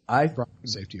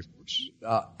 Safety, of course.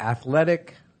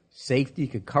 Athletic, safety,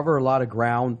 could cover a lot of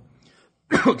ground.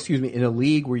 Excuse me, in a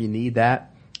league where you need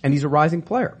that. And he's a rising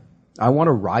player. I want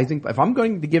if I'm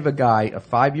going to give a guy a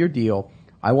 5-year deal,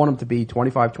 I want him to be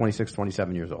 25, 26,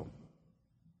 27 years old.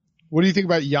 What do you think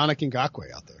about Yannick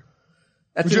Ngakoue out there?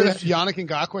 Would you have Yannick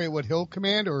Ngakoue at what he'll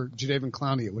command or Jadeveon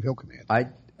Clowney at what he'll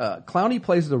command? Clowney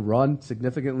plays the run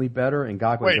significantly better and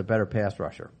Ngakoue is a better pass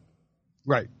rusher.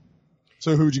 Right.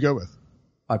 So who would you go with?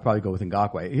 I'd probably go with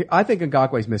Ngakoue. I think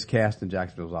Ngakoue's miscast in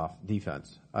Jacksonville's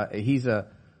defense. He's a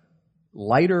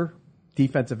lighter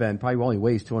defensive end, probably only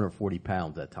weighs 240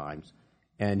 pounds at times.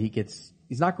 And he's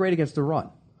not great against the run.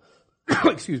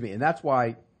 Excuse me. And that's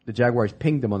why the Jaguars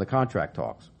pinged him on the contract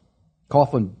talks.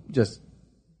 Coughlin just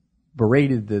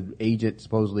berated the agent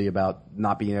supposedly about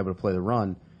not being able to play the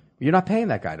run. But you're not paying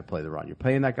that guy to play the run. You're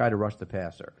paying that guy to rush the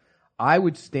passer. I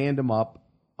would stand him up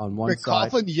on one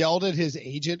side. Coughlin yelled at his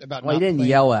agent about he didn't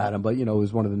yell at him, but it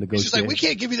was one of the negotiations. He's just like, we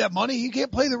can't give you that money. You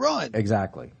can't play the run.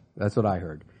 Exactly. That's what I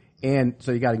heard. And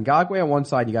so you got Ngakoue on one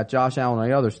side, you got Josh Allen on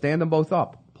the other. Stand them both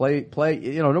up. Play.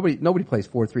 Nobody plays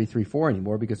 4-3-3-4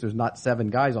 anymore because there's not 7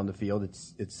 guys on the field.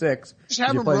 It's 6. Just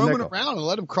have them roaming around and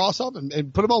let them cross up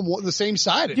and put them on the same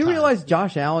side. Do you realize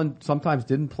Josh Allen sometimes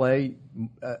didn't play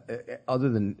other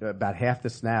than about half the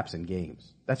snaps in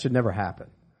games? That should never happen.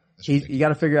 You got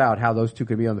to figure out how those two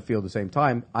can be on the field at the same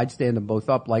time. I'd stand them both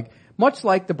up, much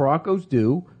like the Broncos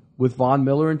do with Von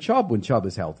Miller and Chubb when Chubb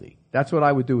is healthy. That's what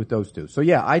I would do with those two. So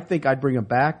yeah, I think I'd bring them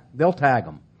back. They'll tag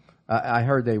them. I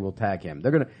heard they will tag him.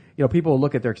 They're going to, people will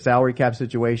look at their salary cap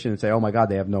situation and say, oh my God,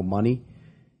 they have no money.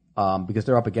 Because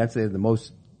they're up against it. They have the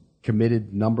most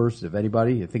committed numbers of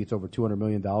anybody. I think it's over $200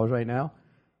 million right now.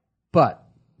 But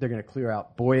they're going to clear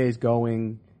out. Boye's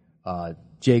going,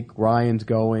 Jake Ryan's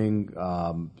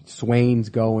going, Swain's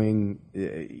going,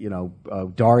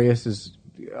 Darius'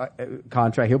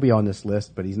 contract. He'll be on this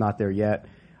list, but he's not there yet.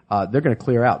 They're going to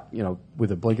clear out,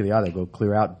 with a blink of the eye, they'll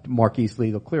clear out Marquise Lee.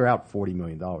 They'll clear out $40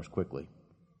 million quickly.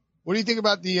 What do you think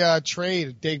about the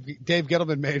trade Dave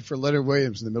Gettleman made for Leonard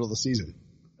Williams in the middle of the season?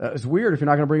 It's weird if you're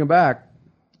not going to bring him back.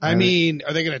 I mean,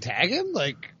 are they going to tag him?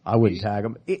 I wouldn't tag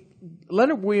him.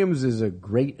 Leonard Williams is a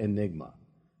great enigma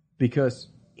because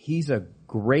he's a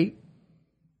great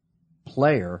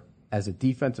player as a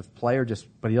defensive player,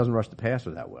 but he doesn't rush the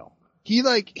passer that well.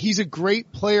 He's a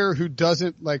great player who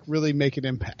doesn't really make an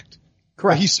impact.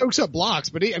 Correct. He soaks up blocks,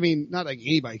 but not like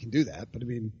anybody can do that, but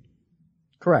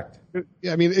correct.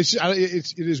 Yeah,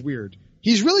 it is weird.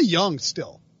 He's really young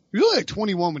still. He was only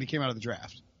 21 when he came out of the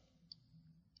draft.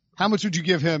 How much would you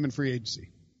give him in free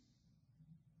agency?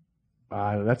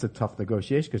 That's a tough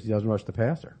negotiation because he doesn't rush the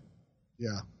passer.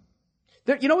 Yeah.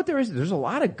 You know what there is? There's a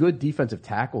lot of good defensive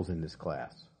tackles in this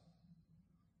class.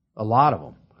 A lot of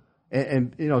them.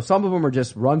 And some of them are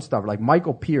just run stuffer, like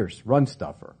Michael Pierce, run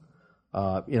stuffer.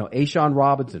 Ashawn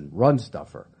Robinson, run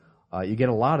stuffer. You get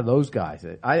a lot of those guys.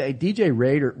 DJ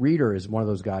Reader is one of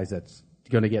those guys that's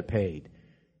going to get paid.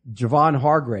 Javon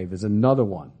Hargrave is another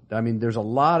one. There's a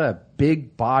lot of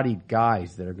big-bodied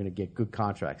guys that are going to get good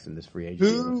contracts in this free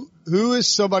agency. Who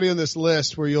is somebody on this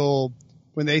list where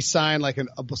when they sign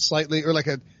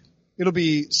it'll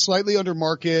be slightly under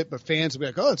market, but fans will be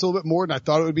like, oh, it's a little bit more than I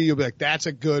thought it would be. You'll be like, that's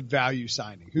a good value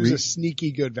signing. Who's a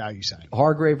sneaky good value signing?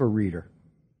 Hargrave or Reader?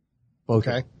 Both.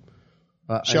 Okay.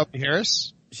 Shelby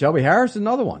Harris? Shelby Harris is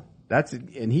another one.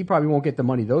 And he probably won't get the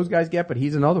money those guys get, but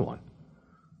he's another one.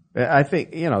 I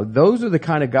think, those are the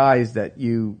kind of guys that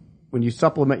when you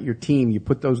supplement your team, you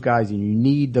put those guys and you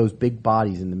need those big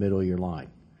bodies in the middle of your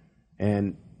line.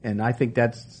 And I think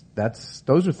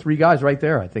those are three guys right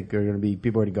there. I think are going to be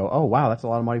people are going to go, oh wow, that's a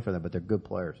lot of money for them, but they're good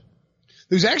players.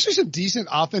 There's actually some decent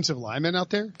offensive linemen out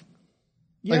there.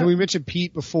 Yeah. Like we mentioned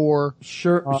Pete before.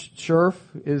 Scherf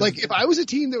is if I was a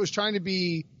team that was trying to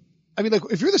be,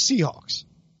 if you're the Seahawks,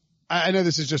 I know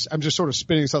this is I'm just sort of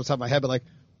spinning this off the top of my head, but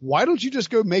why don't you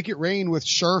just go make it rain with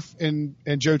Scherf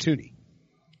and Joe Thuney?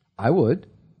 I would.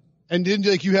 And then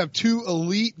you have two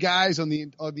elite guys on the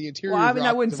interior. Well,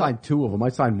 I wouldn't sign two of them.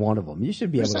 I'd sign one of them. You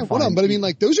should be able to find one of them.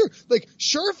 But those are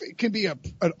Scherf can be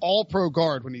an all-pro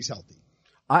guard when he's healthy.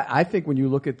 I think when you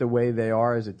look at the way they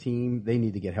are as a team, they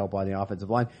need to get help on the offensive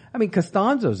line.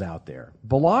 Costanzo's out there.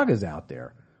 Balaga's out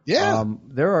there. Yeah.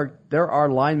 There are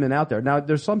linemen out there. Now,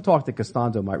 there's some talk that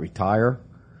Costanzo might retire,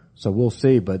 so we'll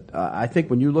see. But I think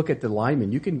when you look at the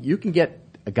linemen, you can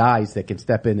get guys that can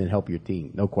step in and help your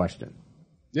team, no question.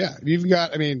 Yeah, you've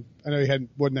got. I know he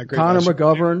wasn't that great. Connor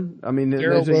McGovern.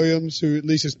 Darrell Williams, who at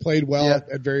least has played well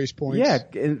at various points. Yeah,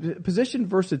 position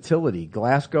versatility.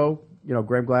 Glasgow,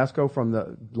 Graham Glasgow from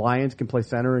the Lions can play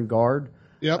center and guard.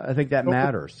 Yep. I think that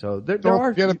matters. So don't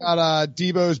forget about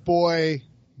Debo's boy,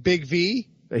 Big V.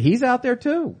 He's out there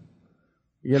too.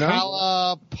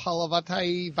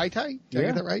 Halapoulivaati Vaitai. Did I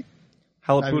get that right?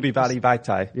 Halapoulivaati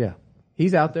Vaitai. Yeah,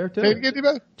 he's out there too. Say it again,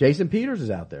 Debo. Jason Peters is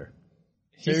out there.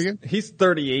 He's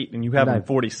 38 and you have him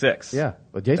 46. Yeah,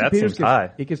 but Jason that Peters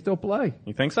high. He can still play.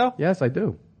 You think so? Yes, I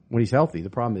do. When he's healthy. The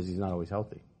problem is he's not always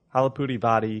healthy.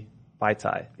 Halapoulivaati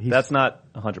Vaitai. That's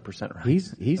not 100% right.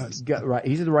 He's right.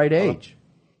 He's at the right age.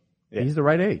 Yeah. He's the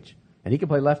right age, and he can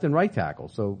play left and right tackle.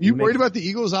 So you worried about the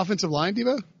Eagles' offensive line,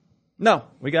 Debo? No,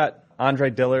 we got Andre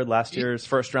Dillard, last year's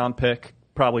first-round pick,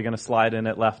 probably going to slide in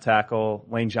at left tackle.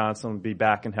 Lane Johnson will be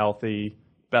back and healthy.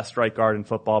 Best right guard in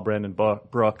football, Brandon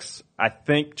Brooks. I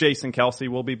think Jason Kelsey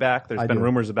will be back. There's been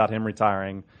rumors about him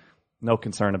retiring. No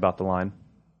concern about the line.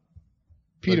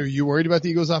 Peter, you worried about the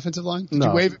Eagles' offensive line? Did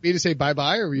you wave at me to say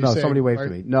bye-bye? Or were you somebody waved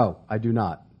at me. No, I do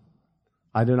not.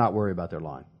 I do not worry about their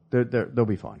line. They'll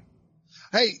be fine.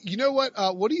 Hey, you know what?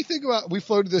 What do you think about, we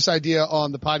floated this idea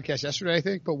on the podcast yesterday, I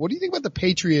think, but what do you think about the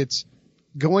Patriots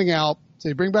going out,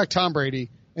 they bring back Tom Brady,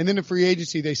 and then in free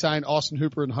agency they sign Austin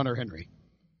Hooper and Hunter Henry?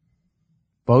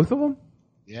 Both of them?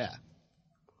 Yeah.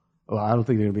 Well, I don't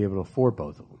think they're going to be able to afford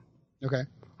both of them. Okay.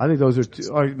 I think those are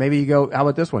two. Or maybe you go, how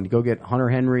about this one? You go get Hunter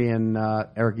Henry and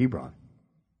Eric Ebron.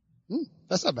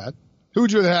 That's not bad. Who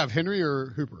would you rather have, Henry or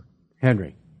Hooper?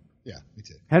 Henry. Yeah, me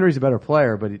too. Henry's a better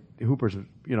player, but Hooper's,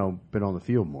 been on the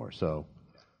field more. So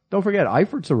don't forget,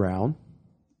 Eifert's around.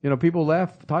 People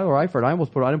laugh. Tyler Eifert, I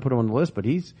didn't put him on the list, but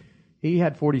he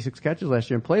had 46 catches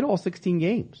last year and played all 16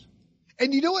 games.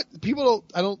 And you know what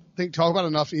I don't think talk about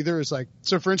enough either is like,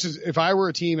 so for instance, if I were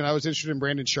a team and I was interested in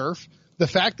Brandon Scherff, the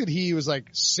fact that he was like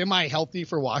semi-healthy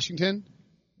for Washington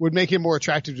would make him more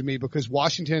attractive to me, because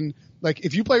Washington, like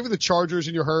if you play for the Chargers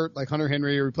and you're hurt like Hunter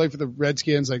Henry, or you play for the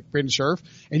Redskins like Brandon Scherff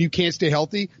and you can't stay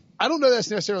healthy, I don't know that's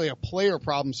necessarily a player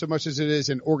problem so much as it is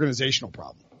an organizational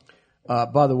problem.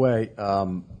 By the way,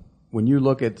 when you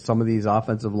look at some of these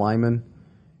offensive linemen,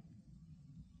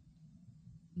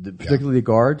 particularly the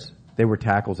guards, they were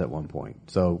tackles at one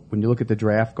point. So when you look at the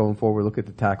draft going forward, look at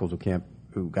the tackles who can't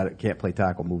play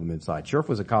tackle, move them inside. Scherff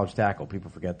was a college tackle. People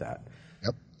forget that.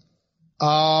 Yep.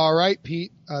 All right,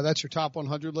 Pete. That's your top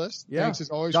 100 list. Yeah. Thanks as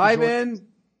always. Dive in,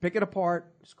 pick it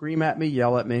apart, scream at me,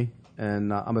 yell at me,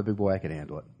 and I'm a big boy. I can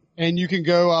handle it. And you can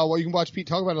go, you can watch Pete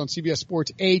talk about it on CBS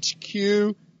Sports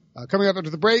HQ. Coming up after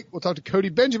the break, we'll talk to Cody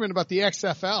Benjamin about the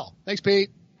XFL. Thanks,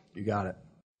 Pete. You got it.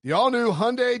 The all-new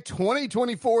Hyundai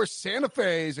 2024 Santa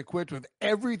Fe is equipped with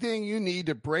everything you need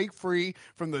to break free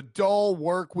from the dull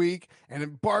work week and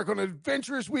embark on an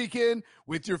adventurous weekend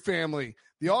with your family.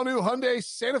 The all-new Hyundai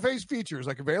Santa Fe's features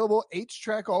like available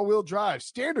H-Track all-wheel drive,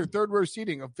 standard third-row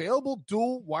seating, available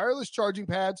dual wireless charging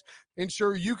pads,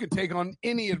 ensure you can take on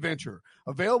any adventure.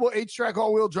 Available H-Track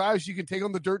all-wheel drives you can take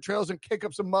on the dirt trails and kick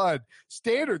up some mud.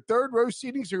 Standard third-row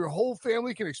seating so your whole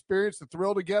family can experience the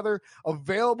thrill together.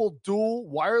 Available dual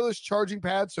wireless charging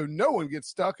pads so no one gets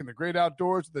stuck in the great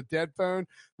outdoors with a dead phone.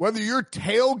 Whether you're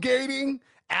tailgating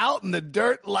out in the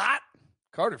dirt lot,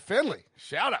 Carter Finley,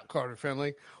 shout out Carter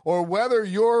Finley, or whether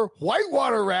you're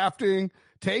whitewater rafting,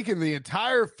 taking the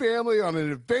entire family on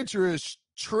an adventurous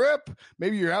trip,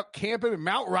 maybe you're out camping in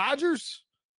Mount Rogers.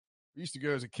 I used to go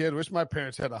as a kid. Wish my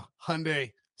parents had a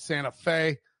Hyundai Santa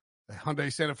Fe. The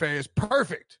Hyundai Santa Fe is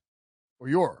perfect for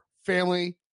your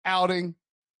family outing.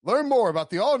 Learn more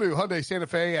about the all-new Hyundai Santa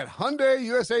Fe at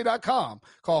HyundaiUSA.com.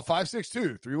 Call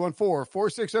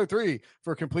 562-314-4603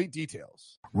 for complete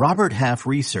details. Robert Half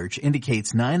research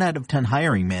indicates 9 out of 10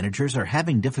 hiring managers are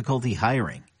having difficulty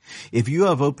hiring. If you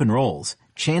have open roles,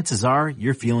 chances are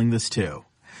you're feeling this too.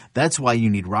 That's why you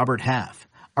need Robert Half.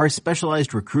 Our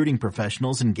specialized recruiting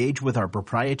professionals engage with our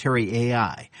proprietary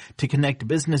AI to connect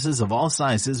businesses of all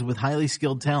sizes with highly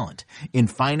skilled talent in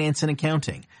finance and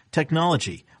accounting,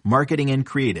 technology, marketing and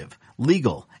creative,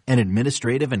 legal, and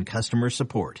administrative and customer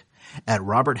support. At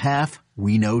Robert Half,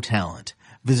 we know talent.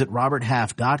 Visit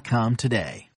roberthalf.com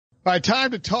today. All right, time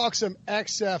to talk some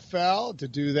XFL. To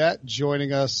do that,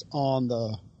 joining us on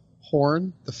the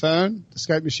horn, the phone, the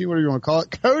Skype machine, whatever you want to call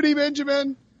it, Cody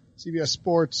Benjamin, CBS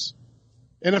Sports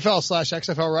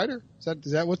NFL/XFL writer.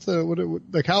 Is that what's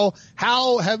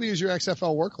how heavy is your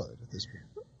XFL workload at this point?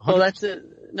 100%? Well, that's it.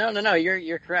 No.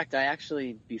 You're correct. I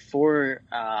actually, before,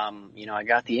 I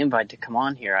got the invite to come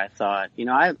on here, I thought,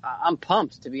 I'm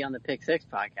pumped to be on the Pick Six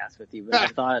podcast with you, but I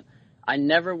thought I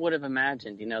never would have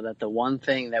imagined, that the one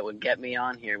thing that would get me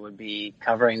on here would be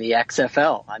covering the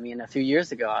XFL. I mean, a few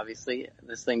years ago, obviously,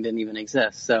 this thing didn't even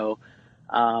exist. So,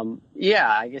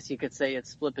 I guess you could say it's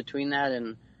split between that,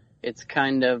 and it's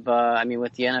kind of,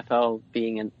 with the NFL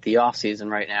being in the off season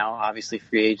right now, obviously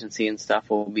free agency and stuff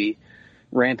will be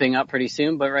ramping up pretty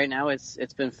soon. But right now it's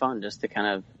been fun just to kind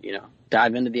of,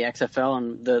 dive into the XFL.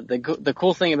 And the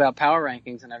cool thing about power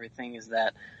rankings and everything is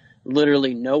that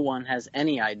literally no one has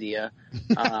any idea,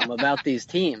 about these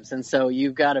teams. And so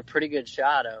you've got a pretty good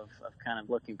shot of kind of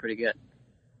looking pretty good.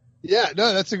 Yeah,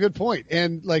 no, that's a good point.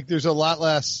 And like, there's a lot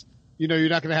less, you're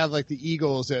not going to have like the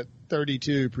Eagles at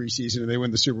 32 preseason and they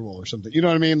win the Super Bowl or something. You know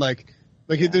what I mean? Like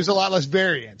there's a lot less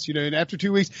variance, and after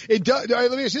 2 weeks, it does.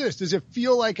 Let me ask you this. Does it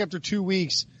feel like after 2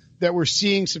 weeks that we're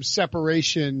seeing some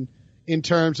separation in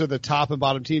terms of the top and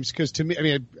bottom teams? Because to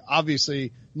me,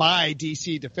 obviously my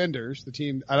DC Defenders, the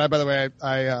team, and by the way,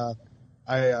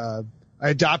 I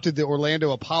adopted the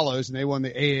Orlando Apollos and they won the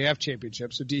AAF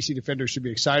championship. So DC Defenders should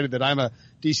be excited that I'm a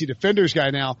DC Defenders guy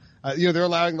now. They're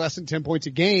allowing less than 10 points a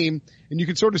game, and you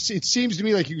can sort of see, it seems to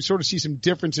me like you can sort of see some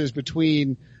differences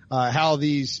between, how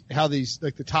these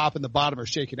like the top and the bottom are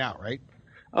shaking out, right?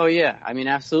 Oh yeah.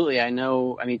 Absolutely. I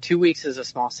know, 2 weeks is a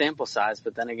small sample size,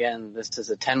 but then again, this is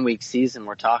a 10-week season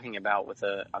we're talking about with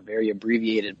a very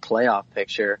abbreviated playoff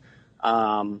picture.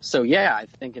 I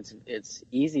think it's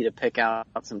easy to pick out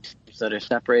some teams that are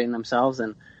separating themselves,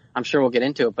 and I'm sure we'll get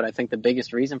into it, but I think the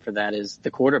biggest reason for that is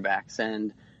the quarterbacks.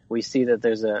 And we see that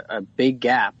there's a big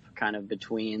gap kind of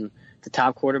between the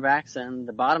top quarterbacks and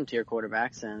the bottom tier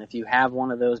quarterbacks. And if you have one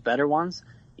of those better ones,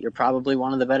 you're probably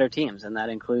one of the better teams. And that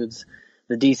includes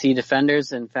the DC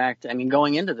Defenders. In fact,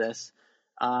 going into this,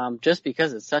 just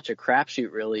because it's such a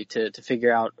crapshoot really to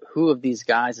figure out who of these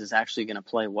guys is actually going to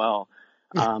play well.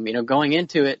 Going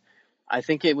into it, I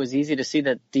think it was easy to see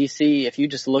that DC, if you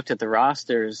just looked at the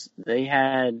rosters, they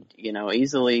had,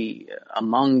 easily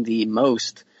among the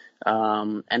most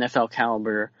NFL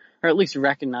caliber, or at least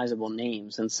recognizable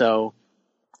names. And so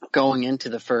going into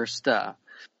the first power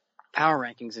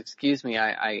rankings,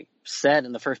 I said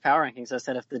in the first power rankings, I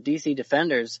said if the DC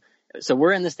Defenders, so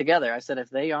we're in this together, I said if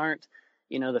they aren't,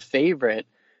 the favorite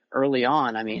early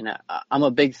on, I mean, I'm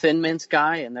a big Thin Mints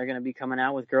guy, and they're going to be coming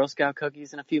out with Girl Scout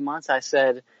cookies in a few months. I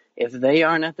said if they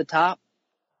aren't at the top,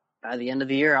 by the end of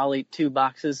the year, I'll eat 2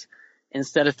 boxes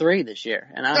instead of 3 this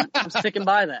year. And I'm sticking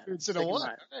by that. Instead of 1.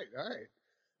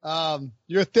 All right.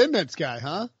 You're a Thin Mints guy,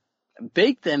 huh?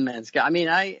 Big Thin Mints guy. I mean,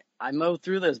 I mow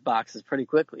through those boxes pretty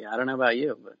quickly. I don't know about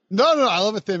you, but No. I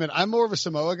love a Thin Mint. I'm more of a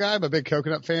Samoa guy. I'm a big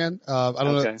coconut fan. I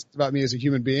don't know if it's about me as a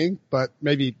human being, but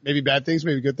maybe bad things,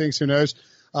 maybe good things. Who knows?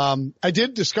 I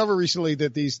did discover recently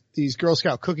that these Girl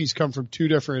Scout cookies come from 2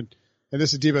 different, and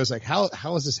this is Debo's like,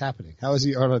 how is this happening? How is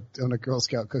he on a Girl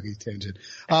Scout cookie tangent?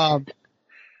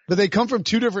 But they come from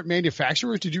 2 different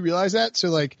manufacturers. Did you realize that? So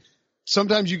like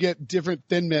sometimes you get different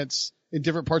Thin Mints in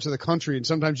different parts of the country, and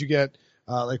sometimes you get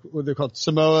like what they're called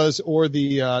Samoas, or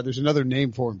there's another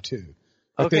name for them too.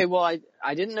 Okay, well,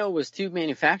 I didn't know it was 2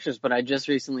 manufacturers, but I just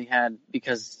recently had,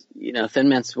 because, Thin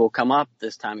Mints will come up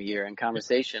this time of year in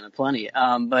conversation plenty.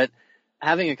 But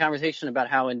having a conversation about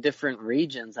how in different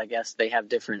regions, I guess they have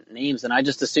different names. And I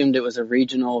just assumed it was a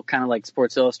regional, kind of like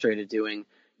Sports Illustrated doing,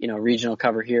 regional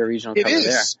cover here, regional cover there.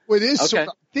 It is. Okay. I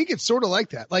think it's sort of like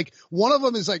that. Like one of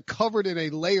them is like covered in a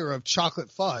layer of chocolate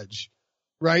fudge.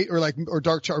 Right? Or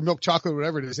dark or milk chocolate, or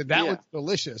whatever it is. And that one's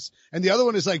delicious. And the other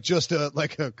one is like just a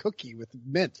cookie with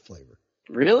mint flavor.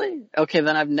 Really? Okay.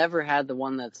 Then I've never had the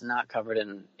one that's not covered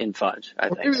in fudge. I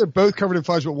think maybe they're both covered in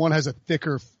fudge, but one has a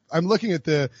thicker, I'm looking at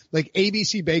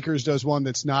ABC Bakers does one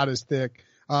that's not as thick.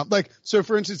 So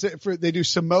for instance, they do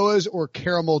Samoas or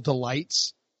caramel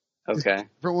delights. Okay.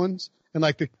 Different ones. And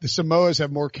like the Samoas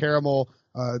have more caramel,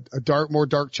 more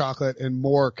dark chocolate and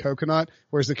more coconut,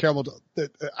 whereas the caramel,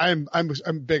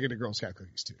 I'm big into Girl Scout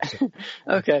cookies too. So.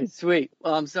 Okay, sweet.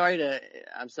 Well, I'm sorry to,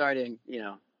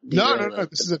 No.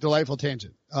 This is a delightful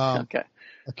tangent. Okay.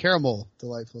 A caramel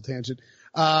delightful tangent.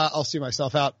 I'll see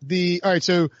myself out. All right.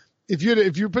 So if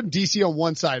you're putting DC on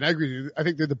one side, and I agree with you, I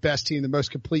think they're the best team, the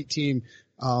most complete team.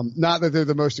 Not that they're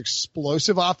the most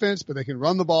explosive offense, but they can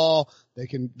run the ball. They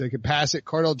can pass it.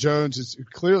 Cardale Jones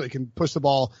clearly can push the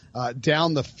ball,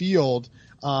 down the field.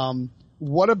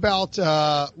 What about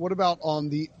on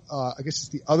the, I guess it's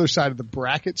the other side of the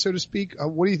bracket, so to speak?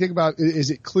 What do you think about,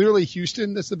 is it clearly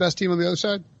Houston that's the best team on the other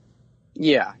side?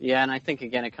 Yeah. And I think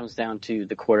again, it comes down to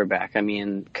the quarterback. I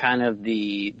mean, kind of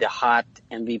the hot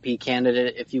MVP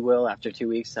candidate, if you will, after 2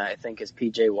 weeks, I think is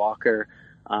PJ Walker.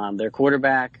 Their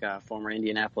quarterback, former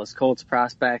Indianapolis Colts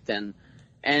prospect, and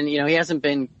he hasn't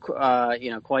been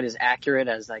quite as accurate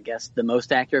as I guess the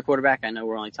most accurate quarterback. I know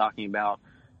we're only talking about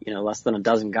less than a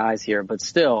dozen guys here, but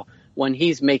still, when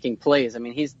he's making plays, I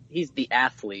mean he's the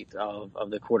athlete of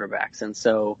the quarterbacks, and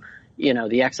so the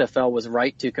XFL was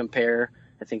right to compare.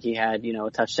 I think he had a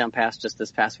touchdown pass just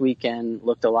this past weekend,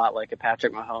 looked a lot like a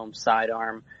Patrick Mahomes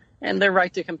sidearm, and they're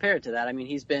right to compare it to that. I mean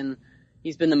he's been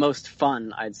the most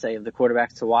fun, I'd say, of the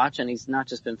quarterbacks to watch, and he's not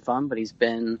just been fun, but he's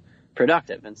been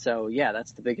productive. And so, yeah,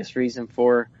 that's the biggest reason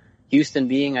for Houston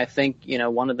being, I think,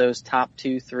 one of those top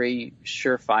 2-3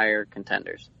 surefire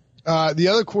contenders. The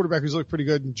other quarterback who's looked pretty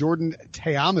good, Jordan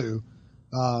Ta'amu,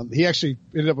 he actually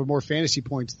ended up with more fantasy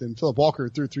points than Philip Walker,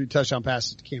 threw 3 touchdown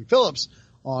passes to Cam Phillips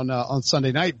on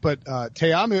Sunday night. But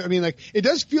Ta'amu, I mean, it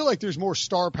does feel like there's more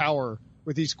star power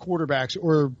with these quarterbacks,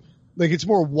 or like it's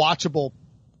more watchable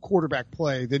quarterback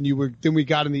play than we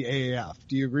got in the AAF.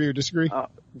 Do you agree or disagree?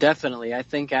 Definitely. I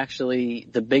think actually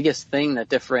the biggest thing that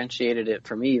differentiated it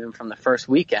for me, even from the first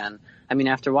weekend, I mean,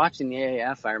 after watching the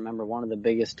AAF, I remember one of the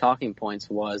biggest talking points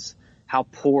was how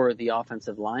poor the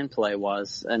offensive line play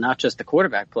was, and not just the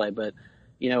quarterback play, but,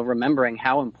 remembering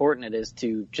how important it is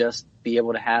to just be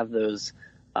able to have those,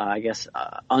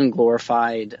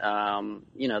 unglorified,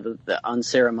 the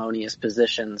unceremonious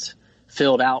positions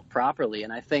filled out properly.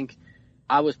 And I think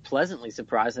I was pleasantly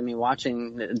surprised. I mean,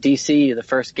 watching DC, the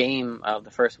first game of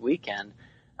the first weekend,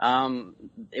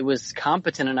 it was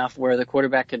competent enough where the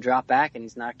quarterback could drop back and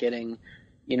he's not getting,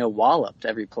 walloped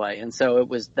every play. And so it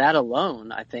was that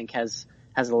alone, I think, has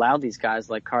allowed these guys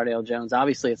like Cardale Jones.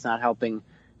 Obviously, it's not helping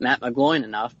Matt McGloin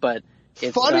enough, but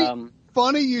it's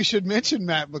funny you should mention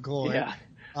Matt McGloin.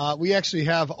 Yeah. We actually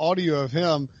have audio of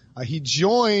him. He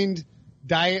joined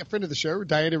friend of the show,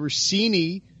 Diana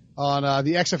Rossini, on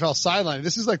the XFL sideline.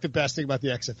 This is like the best thing about the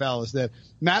XFL is that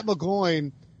Matt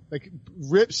McGloin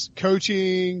rips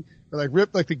coaching or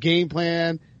ripped the game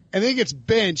plan and then he gets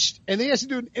benched, and then he has to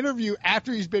do an interview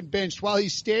after he's been benched while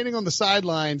he's standing on the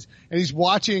sidelines and he's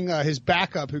watching his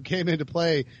backup who came into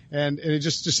play, and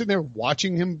just sitting there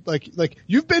watching him like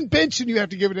you've been benched and you have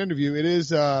to give an interview.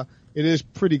 It is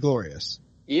pretty glorious.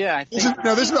 Yeah, I think.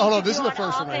 This is the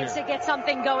first one right here. To get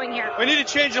something going here. We need to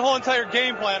change the whole entire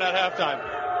game plan at halftime.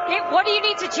 What do you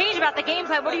need to change about the game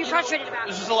plan? What are you frustrated about?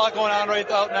 There's just a lot going on right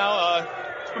out now.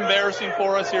 It's embarrassing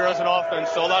for us here as an offense,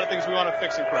 so a lot of things we want to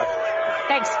fix and correct.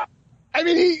 Thanks. I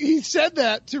mean, he said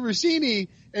that to Rossini,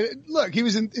 and look, he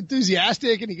was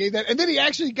enthusiastic and he gave that, and then he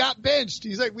actually got benched.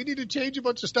 He's like, we need to change a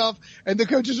bunch of stuff, and the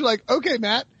coaches are like, okay,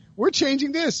 Matt, we're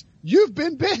changing this. You've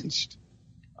been benched.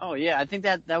 Oh yeah, I think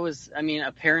that was,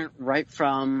 apparent right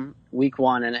from week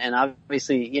one, and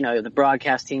obviously, the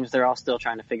broadcast teams, they're all still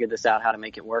trying to figure this out, how to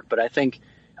make it work. But I think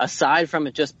aside from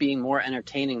it just being more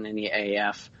entertaining than the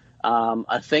AAF,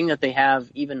 a thing that they have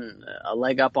even a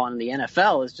leg up on the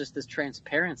NFL is just this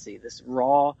transparency, this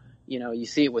raw, you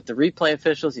see it with the replay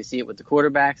officials, you see it with the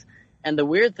quarterbacks. And the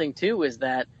weird thing too is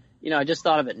that, I just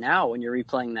thought of it now when you're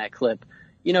replaying that clip.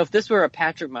 If this were a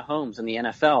Patrick Mahomes in the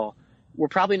NFL, we're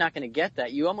probably not going to get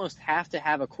that. You almost have to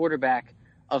have a quarterback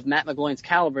of Matt McGloin's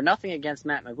caliber. Nothing against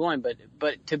Matt McGloin,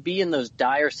 but to be in those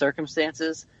dire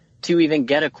circumstances to even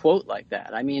get a quote like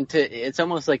that. I mean, it's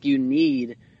almost like you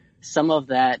need some of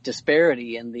that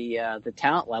disparity in the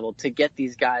talent level to get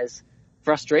these guys'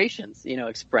 frustrations,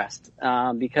 expressed.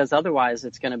 Because otherwise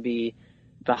it's going to be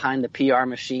behind the PR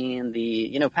machine.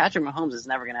 Patrick Mahomes is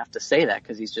never going to have to say that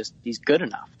because he's good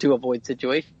enough to avoid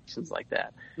situations like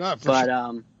that.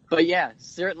 But yeah,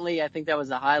 certainly I think that was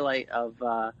a highlight of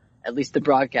at least the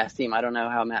broadcast team. I don't know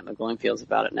how Matt McGloin feels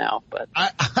about it now, but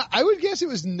I would guess it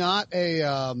was not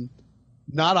a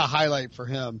highlight for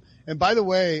him. And by the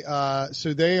way,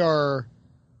 so they are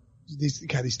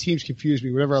these teams confuse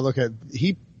me whenever I look at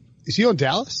is he on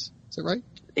Dallas? Is that right?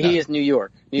 He is New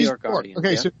York Guardians.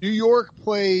 Okay, yeah. So New York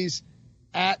plays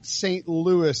at St.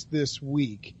 Louis this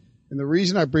week. And the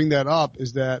reason I bring that up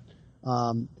is that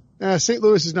St.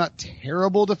 Louis is not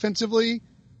terrible defensively,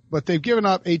 but they've given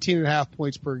up 18.5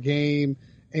 points per game.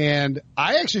 And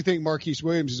I actually think Marquise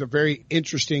Williams is a very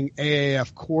interesting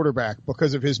AAF quarterback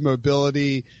because of his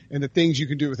mobility and the things you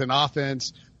can do with an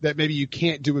offense that maybe you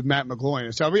can't do with Matt McGloin.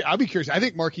 And so I'll be curious. I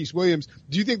think Marquise Williams,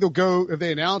 do you think they'll go, if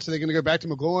they announce, are they going to go back to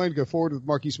McGloin, go forward with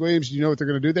Marquise Williams? Do you know what they're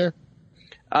going to do there?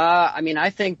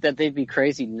 I think that they'd be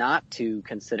crazy not to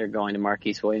consider going to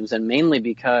Marquise Williams, and mainly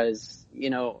because,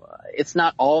 it's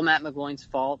not all Matt McGloin's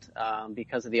fault,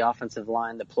 because of the offensive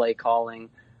line, the play calling.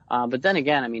 But then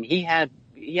again, he had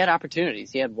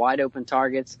opportunities. He had wide open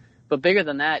targets. But bigger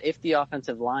than that, if the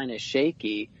offensive line is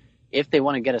shaky, if they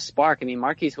want to get a spark,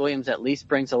 Marquise Williams at least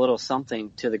brings a little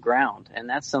something to the ground. And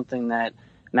that's something that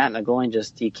Matt McGloin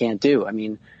he can't do.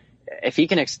 If he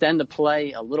can extend the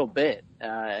play a little bit,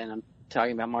 and I'm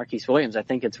talking about Marquise Williams, I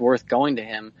think it's worth going to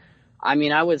him.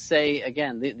 I would say,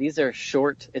 again, these are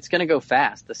short. It's going to go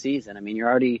fast, the season. You're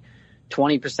already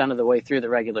 20% of the way through the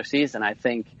regular season. I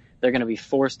think they're going to be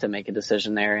forced to make a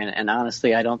decision there. And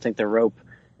honestly, I don't think the rope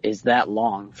is that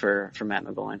long for Matt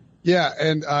McGloin. Yeah,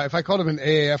 and if I called him an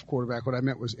AAF quarterback, what I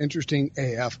meant was interesting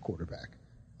AF quarterback.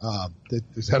 I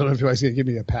don't know if you guys going to give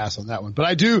me a pass on that one. But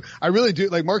I really do.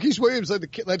 Like Marquise Williams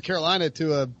led Carolina to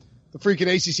the freaking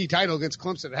ACC title against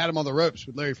Clemson, had him on the ropes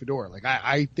with Larry Fedora. Like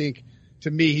I think, to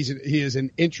me, he is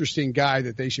an interesting guy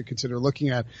that they should consider looking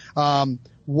at.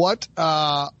 What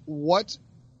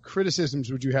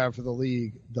criticisms would you have for the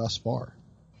league thus far?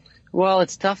 Well,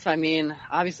 it's tough.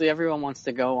 Obviously everyone wants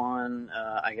to go on,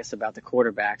 about the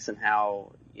quarterbacks and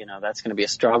how, that's going to be a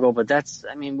struggle, but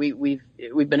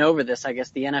we've been over this. I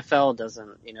guess the NFL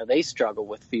doesn't, they struggle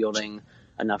with fielding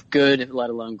enough good,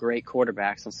 let alone great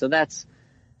quarterbacks. And so that's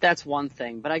one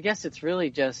thing, but I guess it's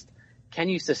really just, can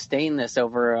you sustain this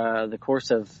over the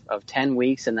course of 10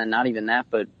 weeks and then not even that,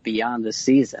 but beyond the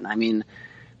season?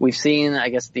 We've seen, I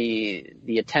guess, the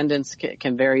attendance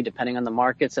can vary depending on the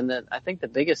markets. And I think the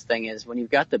biggest thing is when you've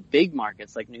got the big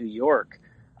markets like New York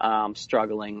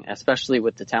struggling, especially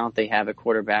with the talent they have at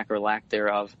quarterback or lack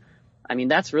thereof.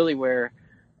 That's really where,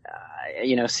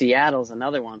 Seattle's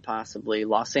another one possibly.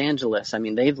 Los Angeles,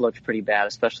 they've looked pretty bad,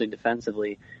 especially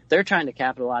defensively. They're trying to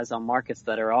capitalize on markets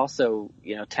that are also,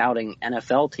 touting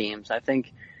NFL teams. I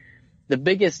think the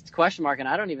biggest question mark, and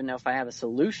I don't even know if I have a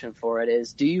solution for it,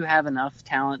 is do you have enough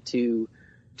talent to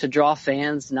draw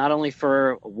fans not only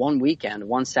for one weekend,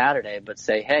 one Saturday, but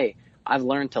say, hey, I've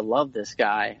learned to love this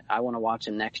guy. I want to watch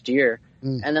him next year.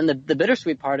 And then the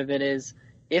bittersweet part of it is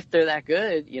if they're that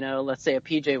good, let's say a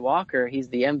PJ Walker, he's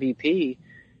the MVP,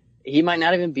 he might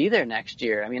not even be there next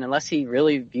year. Unless he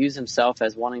really views himself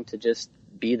as wanting to just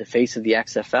be the face of the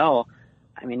XFL,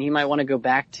 I mean, he might want to go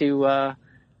back to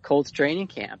Colts training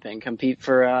camp and compete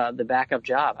for the backup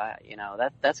job.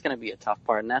 That's going to be a tough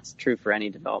part, and that's true for any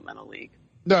developmental league.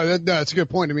 No, that's a good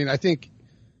point. I mean, I think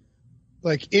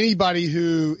like anybody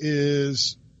who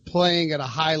is playing at a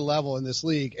high level in this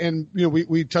league, and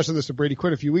we touched on this with Brady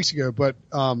Quinn a few weeks ago, but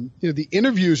the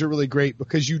interviews are really great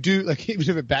because you do, like, even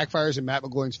if it backfires in Matt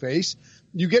McGloin's face,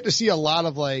 you get to see a lot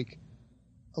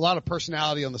of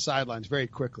personality on the sidelines very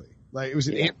quickly. Like it was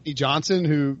Anthony Johnson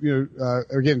who,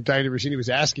 again, Diana Rossini was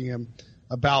asking him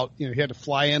about, he had to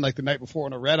fly in like the night before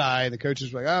on a red eye, and the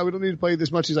coaches were like, we don't need to play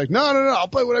this much. He's like, no, I'll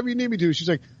play whatever you need me to. She's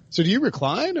like, so do you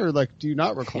recline or like, do you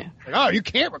not recline? Yeah. Like, you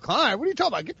can't recline. What are you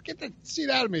talking about? Get the seat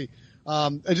out of me.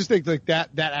 I just think like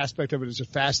that aspect of it is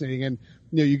just fascinating. And,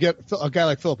 you get a guy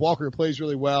like Philip Walker who plays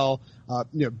really well,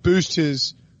 boost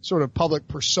his sort of public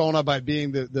persona by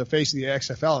being the face of the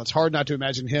XFL. It's hard not to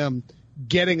imagine him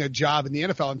getting a job in the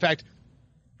NFL. In fact,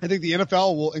 I think the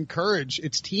NFL will encourage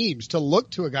its teams to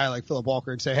look to a guy like Philip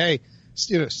Walker and say, hey,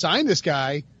 sign this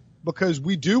guy because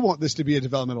we do want this to be a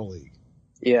developmental league.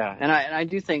 Yeah, and I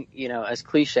do think, as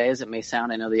cliche as it may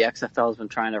sound, I know the XFL has been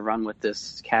trying to run with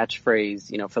this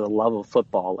catchphrase, for the love of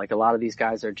football. Like a lot of these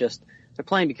guys they're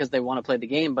playing because they want to play the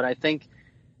game. But I think,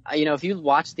 if you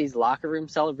watch these locker room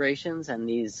celebrations and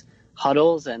these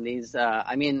huddles and these,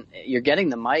 you're getting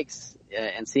the mics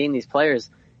and seeing these players.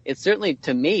 It certainly,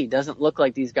 to me, doesn't look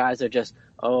like these guys are just,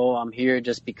 I'm here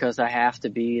just because I have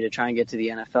to be to try and get to the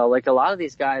NFL. Like a lot of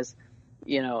these guys,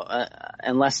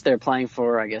 unless they're playing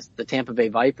for, I guess, the Tampa Bay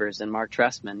Vipers and Mark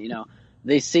Trestman,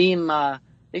 they seem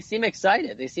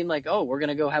excited. They seem like, we're going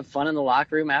to go have fun in the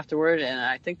locker room afterward. And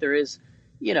I think there is,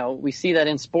 we see that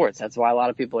in sports. That's why a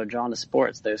lot of people are drawn to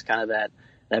sports. There's kind of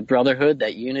that brotherhood,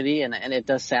 that unity. And it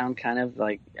does sound kind of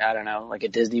like, I don't know, like a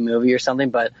Disney movie or something,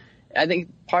 but I think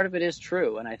part of it is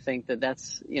true. And I think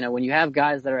that's, when you have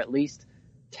guys that are at least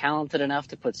talented enough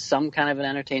to put some kind of an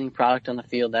entertaining product on the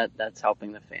field, that's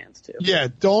helping the fans too. Yeah.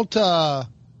 Don't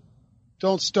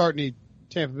start any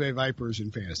Tampa Bay Vipers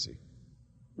in fantasy.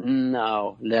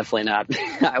 No, definitely not.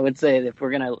 I would say that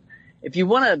if you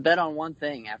want to bet on one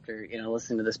thing after,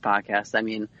 listening to this podcast, I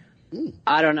mean,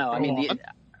 I don't know. I mean, the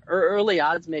early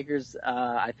odds makers,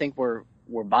 I think we're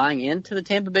buying into the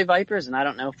Tampa Bay Vipers, and I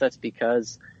don't know if that's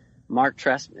because Mark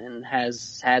Trestman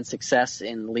has had success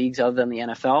in leagues other than the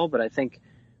NFL, but I think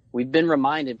we've been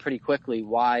reminded pretty quickly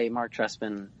why Mark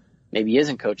Trestman maybe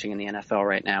isn't coaching in the NFL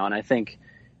right now. And I think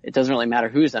it doesn't really matter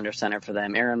who's under center for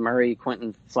them. Aaron Murray,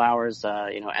 Quentin Flowers,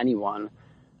 anyone.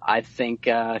 I think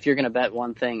if you're going to bet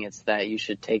one thing, it's that you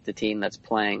should take the team that's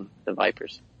playing the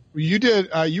Vipers. You did.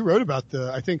 You wrote about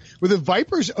were the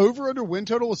Vipers over under win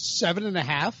total was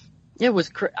 7.5? It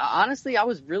was honestly, I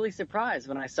was really surprised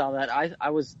when I saw that. I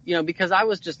was, because I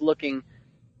was just looking.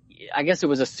 I guess it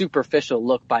was a superficial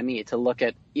look by me to look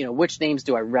at, which names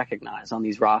do I recognize on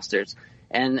these rosters,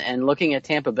 and looking at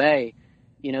Tampa Bay,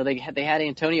 they had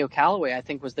Antonio Callaway, I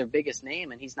think was their biggest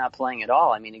name, and he's not playing at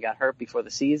all. I mean, he got hurt before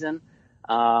the season.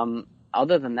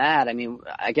 Other than that, I mean,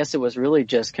 I guess it was really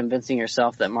just convincing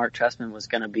yourself that Mark Trestman was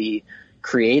going to be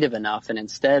creative enough, and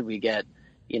instead we get,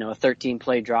 a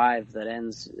 13-play drive that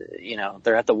ends,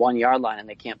 they're at the 1-yard line and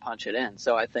they can't punch it in.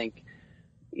 So I think,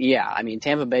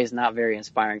 Tampa Bay is not very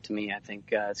inspiring to me. I think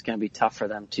it's going to be tough for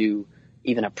them to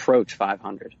even approach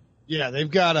 500. Yeah,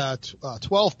 they've got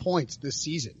 12 points this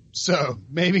season. So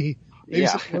maybe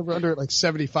over under at like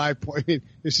 75 points. I mean,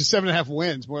 it's just 7.5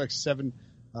 wins, more like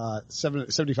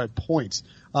 75 points.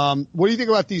 What do you think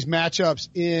about these matchups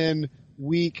in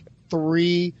week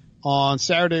 3? On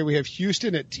Saturday, we have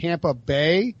Houston at Tampa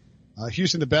Bay.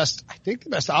 Houston, the best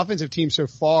offensive team so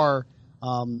far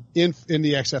in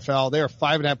the XFL. They are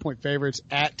 5.5 point favorites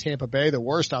at Tampa Bay, the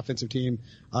worst offensive team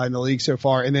in the league so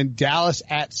far. And then Dallas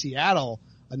at Seattle,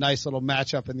 a nice little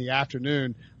matchup in the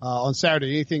afternoon on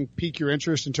Saturday. Anything pique your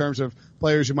interest in terms of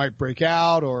players who might break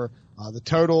out, or the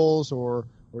totals, or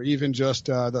even just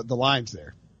the lines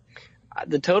there?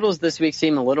 The totals this week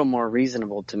seem a little more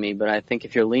reasonable to me, but I think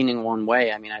if you're leaning one way,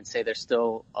 I'd say they're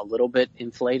still a little bit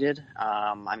inflated.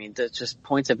 Just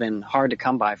points have been hard to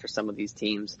come by for some of these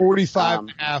teams.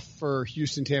 45.5 for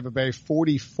Houston, Tampa Bay,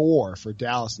 44 for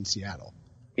Dallas and Seattle.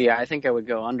 Yeah, I think I would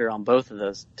go under on both of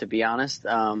those, to be honest.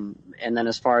 And then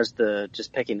as far as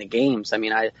just picking the games,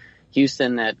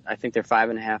 Houston, I think they're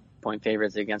 5.5 point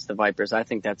favorites against the Vipers. I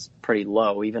think that's pretty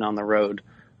low, even on the road.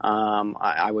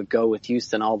 I would go with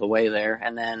Houston all the way there.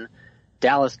 And then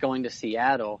Dallas going to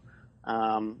Seattle.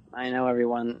 I know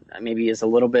everyone maybe is a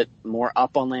little bit more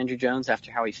up on Landry Jones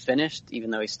after how he finished,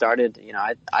 even though he started,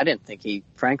 I didn't think he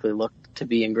frankly looked to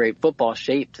be in great football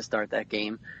shape to start that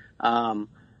game.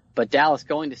 But Dallas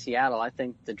going to Seattle, I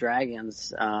think the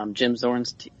Dragons, Jim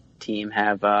Zorn's team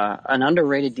have an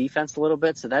underrated defense a little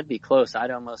bit, so that'd be close.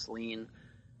 I'd almost lean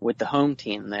with the home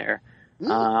team there.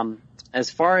 As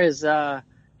far as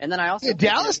and then I also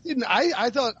Dallas didn't. I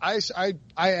thought I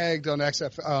egged on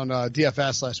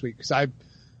DFS last week because I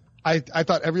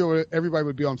thought everybody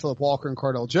would be on Philip Walker and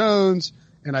Cardell Jones,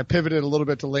 and I pivoted a little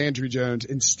bit to Landry Jones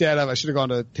instead of I should have gone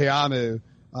to Te'amu,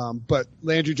 but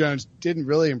Landry Jones didn't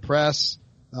really impress.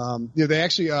 They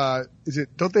actually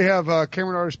don't they have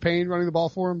Cameron Artis-Payne running the ball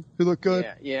for him, who looked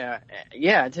good?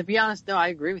 Yeah. To be honest, no, I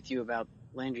agree with you about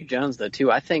Landry Jones though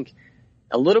too. I think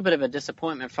a little bit of a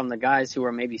disappointment from the guys who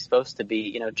are maybe supposed to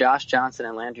be, Josh Johnson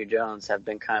and Landry Jones have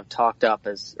been kind of talked up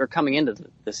or coming into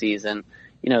the season,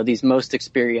 these most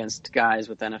experienced guys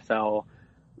with NFL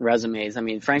resumes. I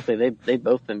mean, frankly, they've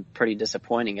both been pretty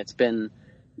disappointing. It's been,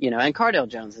 and Cardell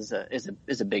Jones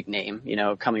is a big name,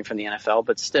 coming from the NFL,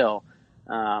 but still,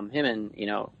 him and,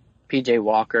 PJ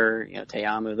Walker,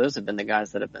 Te'amu, those have been the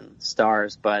guys that have been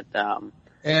stars, but,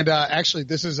 actually,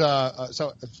 this is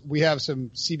so we have some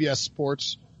CBS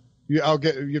Sports. You have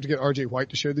to get RJ White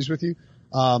to share these with you.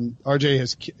 RJ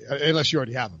has, unless you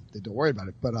already have them, then don't worry about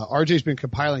it. But RJ's been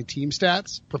compiling team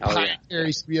stats,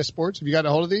 proprietary CBS Sports. Have you gotten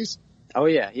a hold of these? Oh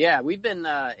yeah. We've been.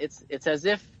 It's as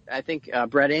if I think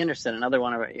Brett Anderson, another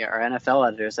one of our NFL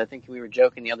editors. I think we were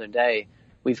joking the other day.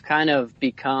 We've kind of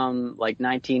become like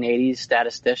 1980s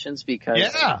statisticians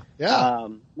because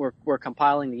we're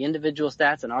compiling the individual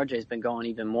stats, and RJ's been going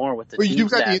even more with the team you've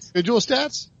got stats. the individual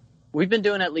stats? We've been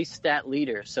doing at least stat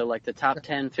leaders, so like the top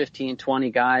 10, 15,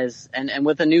 20 guys, and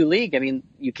with a new league, I mean,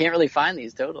 you can't really find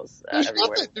these totals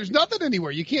everywhere. There's nothing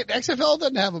anywhere. You can't. XFL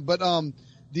doesn't have them, but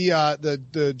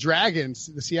the Dragons,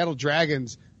 the Seattle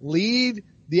Dragons, lead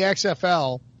the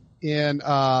XFL in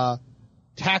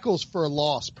tackles for a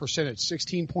loss percentage,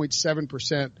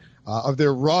 16.7% of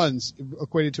their runs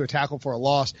equated to a tackle for a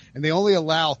loss, and they only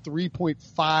allow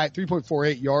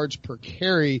 3.48 yards per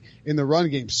carry in the run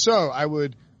game. So I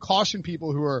would caution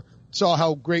people who saw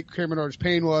how great Cameron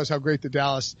Artis-Payne was, how great the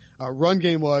Dallas run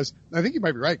game was. I think you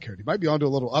might be right, Cody. You might be onto a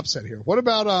little upset here. What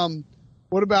about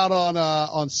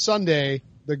on Sunday,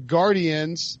 the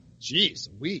Guardians? Jeez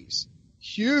Louise.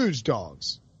 Huge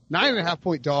dogs. 9.5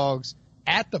 point dogs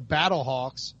at the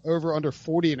Battlehawks, over under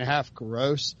 40.5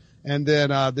 gross. And then,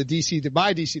 my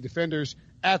DC Defenders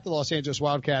at the Los Angeles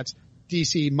Wildcats,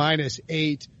 DC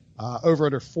 -8, over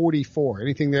under 44.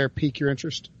 Anything there pique your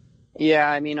interest? Yeah,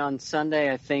 I mean, on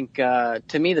Sunday, I think,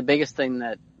 to me, the biggest thing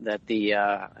that I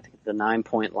think the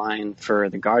 9-point line for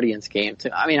the Guardians game,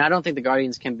 I don't think the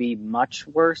Guardians can be much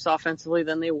worse offensively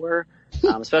than they were,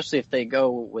 especially if they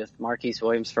go with Marquise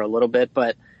Williams for a little bit.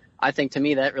 But I think to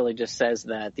me that really just says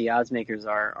that the odds makers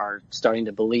are starting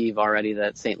to believe already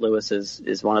that St. Louis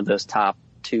is one of those top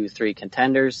 2-3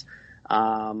 contenders.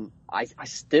 I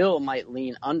still might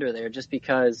lean under there just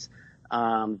because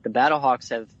the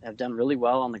Battlehawks have done really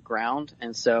well on the ground,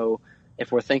 and so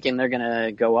if we're thinking they're going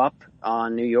to go up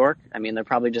on New York, I mean they're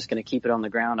probably just going to keep it on the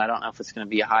ground. I don't know if it's going to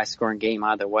be a high scoring game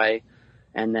either way.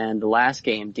 And then the last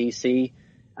game, DC.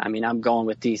 I mean, I'm going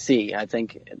with DC. I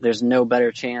think there's no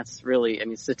better chance, really. I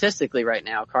mean, statistically right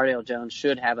now, Cardale Jones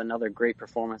should have another great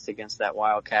performance against that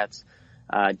Wildcats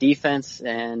defense,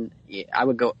 and I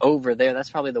would go over there. That's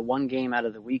probably the one game out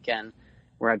of the weekend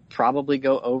where I'd probably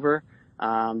go over,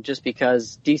 just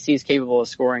because DC is capable of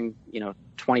scoring,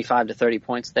 25 to 30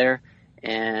 points there.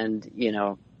 And,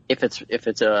 if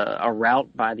it's a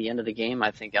rout by the end of the game,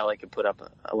 I think LA could put up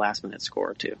a last minute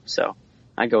score or two. So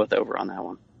I go with over on that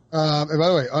one. And by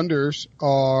the way, unders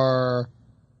are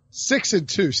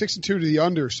 6-2 to the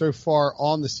under so far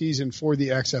on the season for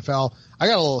the XFL. I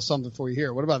got a little something for you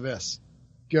here. What about this?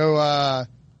 Go,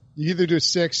 you either do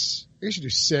 6, I guess you do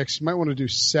 6. You might want to do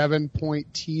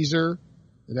 7-point teaser,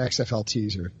 an XFL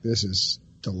teaser. This is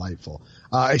delightful.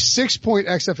 A 6-point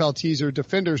XFL teaser,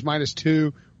 Defenders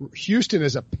 -2. Houston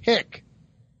is a pick.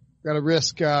 You got to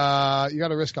risk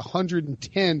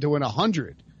 110 to win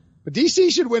 100. But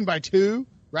DC should win by 2.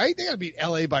 Right? They got to beat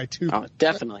LA by 2. Oh,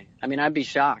 definitely. I mean, I'd be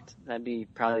shocked. That'd be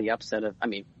probably the upset of,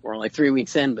 we're only 3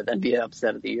 weeks in, but that'd be an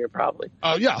upset of the year probably.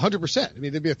 Oh yeah, 100%. I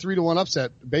mean, there'd be a 3-1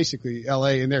 upset, basically,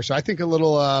 LA in there. So I think a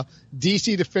little,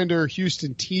 DC Defender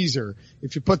Houston teaser.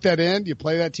 If you put that in, you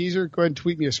play that teaser, go ahead and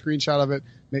tweet me a screenshot of it.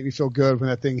 Make me feel good when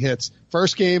that thing hits.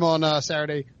 First game on,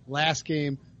 Saturday, last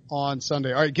game on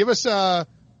Sunday. All right. Give us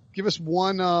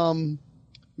one,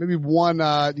 maybe one, you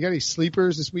got any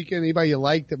sleepers this weekend? Anybody you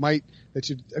like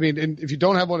and if you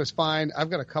don't have one, it's fine. I've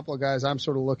got a couple of guys I'm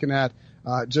sort of looking at,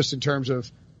 just in terms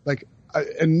of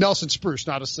and Nelson Spruce,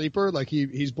 not a sleeper. Like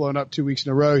he's blown up 2 weeks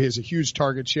in a row. He has a huge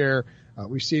target share.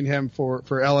 We've seen him for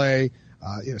LA.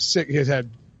 He's had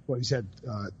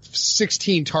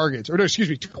 16 targets,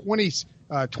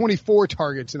 24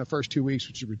 targets in the first 2 weeks,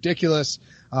 which is ridiculous.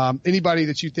 Anybody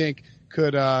that you think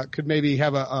could maybe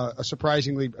have a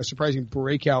surprising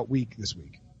breakout week this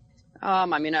week?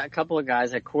 A couple of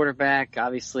guys at quarterback.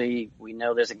 Obviously, we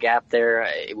know there's a gap there.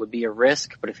 It would be a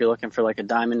risk, but if you're looking for like a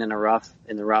diamond in the rough,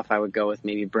 I would go with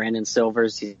maybe Brandon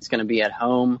Silvers. He's going to be at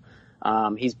home.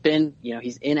 He's been,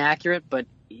 he's inaccurate, but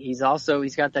he's got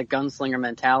that gunslinger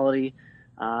mentality.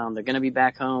 They're going to be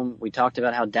back home. We talked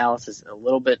about how Dallas is a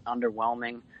little bit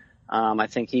underwhelming. I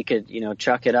think he could,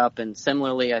 chuck it up. And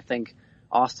similarly, I think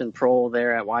Austin Proehl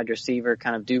there at wide receiver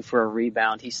kind of due for a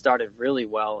rebound. He started really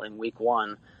well in week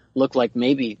 1. Looked like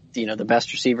maybe, the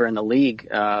best receiver in the league,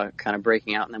 kind of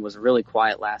breaking out, and then was really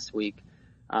quiet last week.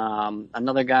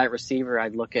 Another guy at receiver,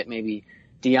 I'd look at maybe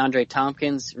DeAndre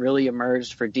Tompkins, really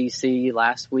emerged for DC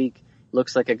last week.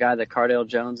 Looks like a guy that Cardale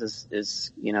Jones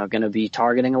is going to be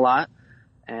targeting a lot.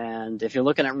 And if you're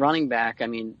looking at running back,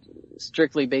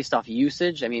 strictly based off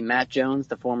usage, Matt Jones,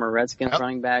 the former Redskins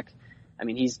running back,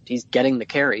 he's getting the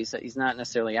carries. He's not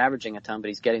necessarily averaging a ton, but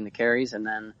he's getting the carries. And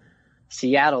then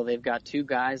Seattle, they've got 2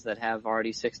 guys that have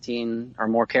already 16 or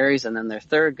more carries, and then their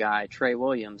third guy, Trey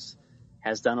Williams,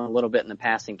 has done a little bit in the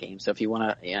passing game. So if you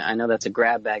want to, I know that's a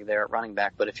grab bag there at running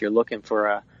back, but if you're looking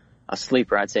for a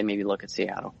sleeper, I'd say maybe look at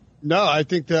Seattle. No, I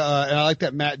think and I like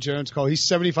that Matt Jones call. He's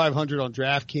 7,500 on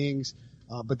DraftKings,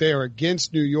 but they are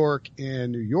against New York,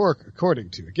 and New York, according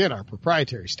to, again, our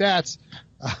proprietary stats,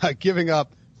 giving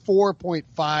up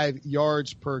 4.5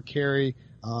 yards per carry.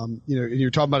 You're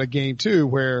talking about a game too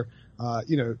where,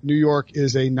 New York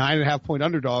is a 9.5 point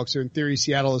underdog. So in theory,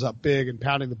 Seattle is up big and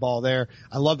pounding the ball there.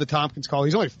 I love the Tompkins call.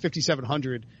 He's only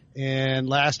 5,700. And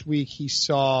last week he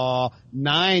saw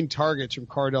 9 targets from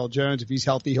Cardale Jones. If he's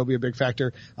healthy, he'll be a big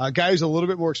factor. Guy who's a little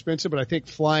bit more expensive, but I think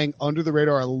flying under the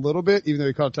radar a little bit, even though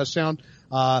he caught a touchdown.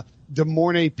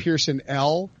 DeMornay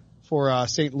Pearson-L for,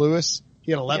 St. Louis.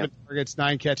 He had 11 targets,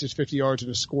 9 catches, 50 yards,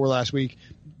 and a score last week.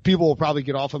 People will probably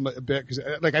get off him a bit because,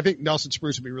 I think Nelson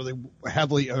Spruce will be really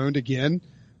heavily owned again.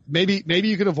 Maybe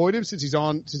you can avoid him since he's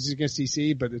against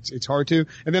DC, but it's hard to.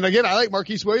 And then again, I like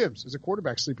Marquise Williams as a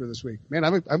quarterback sleeper this week. Man,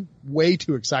 I'm way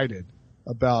too excited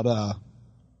about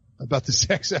this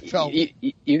XFL.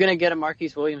 You gonna get a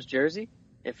Marquise Williams jersey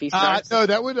if he starts? No,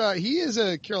 that would he is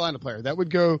a Carolina player. That would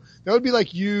be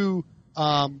like you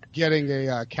getting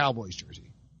a Cowboys jersey.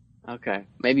 Okay.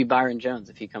 Maybe Byron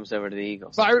Jones if he comes over to the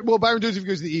Eagles. Byron Jones if he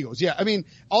goes to the Eagles. Yeah.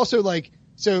 Also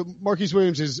so Marquise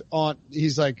Williams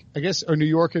he's like, I guess, are New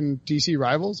York and DC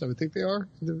rivals? I would think they are,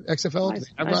 the XFL.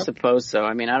 I suppose so.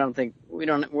 I don't think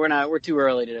we're too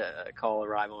early to call a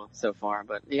rival so far,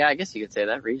 but yeah, I guess you could say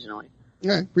that regionally.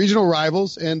 Yeah, regional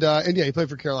rivals. And yeah, he played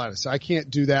for Carolina, so I can't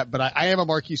do that, but I am a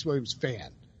Marquise Williams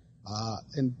fan.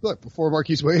 And look, before Mitch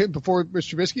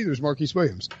Trubisky, there was Marquise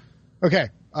Williams. Okay.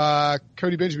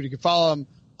 Cody Benjamin, you can follow him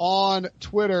on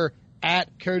Twitter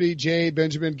at Cody J.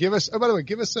 Benjamin. Give us your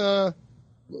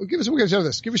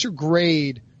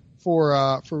grade for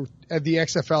the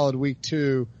XFL in week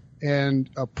 2 and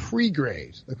a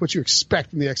pre-grade, like what you expect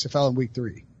from the XFL in week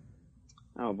 3.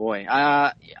 Oh boy.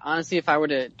 Honestly, if I were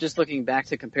to just looking back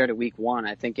to compare to week 1,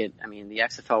 I think the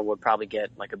XFL would probably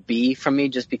get like a B from me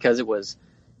just because it was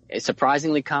a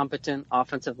surprisingly competent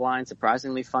offensive line,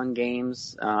 surprisingly fun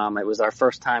games. It was our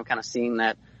first time kind of seeing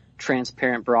that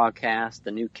transparent broadcast,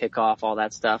 the new kickoff, all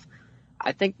that stuff.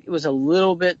 I think it was a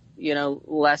little bit,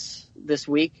 less this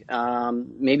week.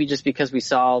 Maybe just because we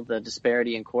saw the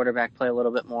disparity in quarterback play a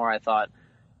little bit more. I thought,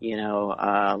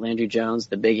 Landry Jones,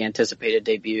 the big anticipated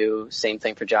debut, same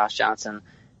thing for Josh Johnson.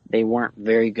 They weren't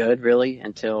very good really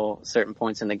until certain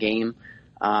points in the game.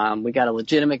 We got a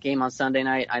legitimate game on Sunday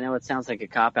night. I know it sounds like a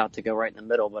cop-out to go right in the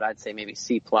middle, but I'd say maybe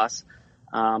C+. But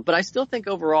I still think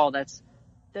overall that's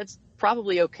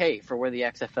probably okay for where the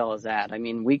XFL is at.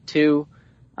 Week 2,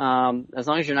 as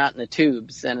long as you're not in the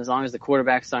tubes and as long as the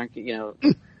quarterbacks aren't,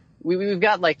 we've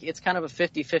got it's kind of a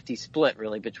 50-50 split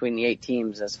really between the 8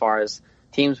 teams as far as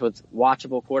teams with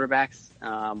watchable quarterbacks,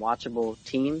 watchable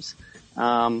teams.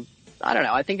 I don't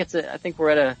know. I think we're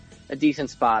at a decent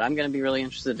spot. I'm going to be really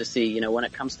interested to see, when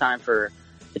it comes time for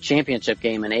the championship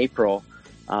game in April.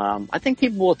 I think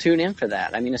people will tune in for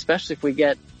that. Especially if we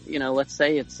get, let's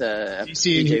say it's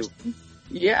DC.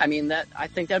 Yeah, I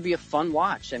think that'd be a fun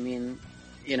watch.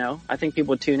 I think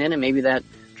people would tune in and maybe that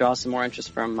draws some more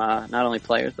interest from not only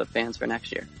players but fans for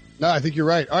next year. No, I think you're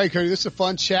right. All right, Cody, this is a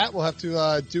fun chat. We'll have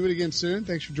to do it again soon.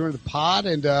 Thanks for joining the pod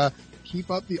and keep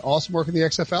up the awesome work in the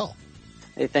XFL.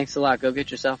 Hey, thanks a lot. Go get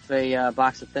yourself a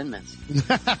box of Thin Mints.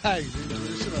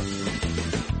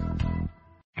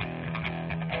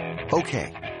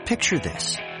 Okay, picture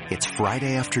this. It's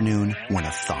Friday afternoon when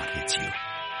a thought hits you.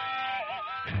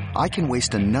 I can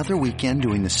waste another weekend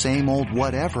doing the same old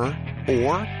whatever,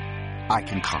 or I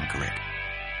can conquer it.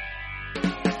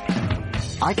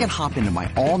 I can hop into my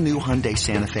all-new Hyundai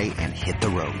Santa Fe and hit the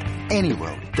road. Any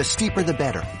road. The steeper the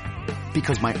better.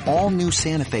 Because my all-new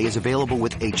Santa Fe is available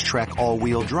with H-Track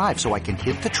all-wheel drive, so I can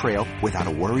hit the trail without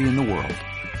a worry in the world.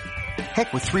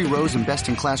 Heck, with 3 rows and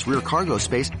best-in-class rear cargo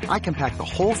space, I can pack the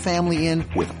whole family in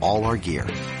with all our gear.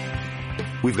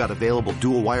 We've got available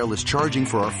dual wireless charging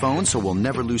for our phones, so we'll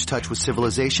never lose touch with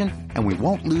civilization, and we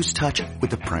won't lose touch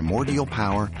with the primordial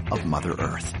power of Mother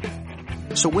Earth.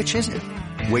 So which is it?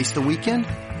 Waste the weekend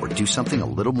or do something a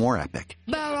little more epic?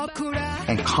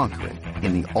 And conquer it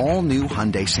in the all-new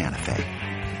Hyundai Santa Fe.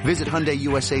 Visit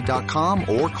HyundaiUSA.com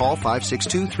or call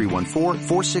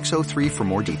 562-314-4603 for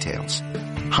more details.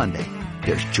 Hyundai,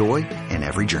 there's joy in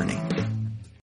every journey.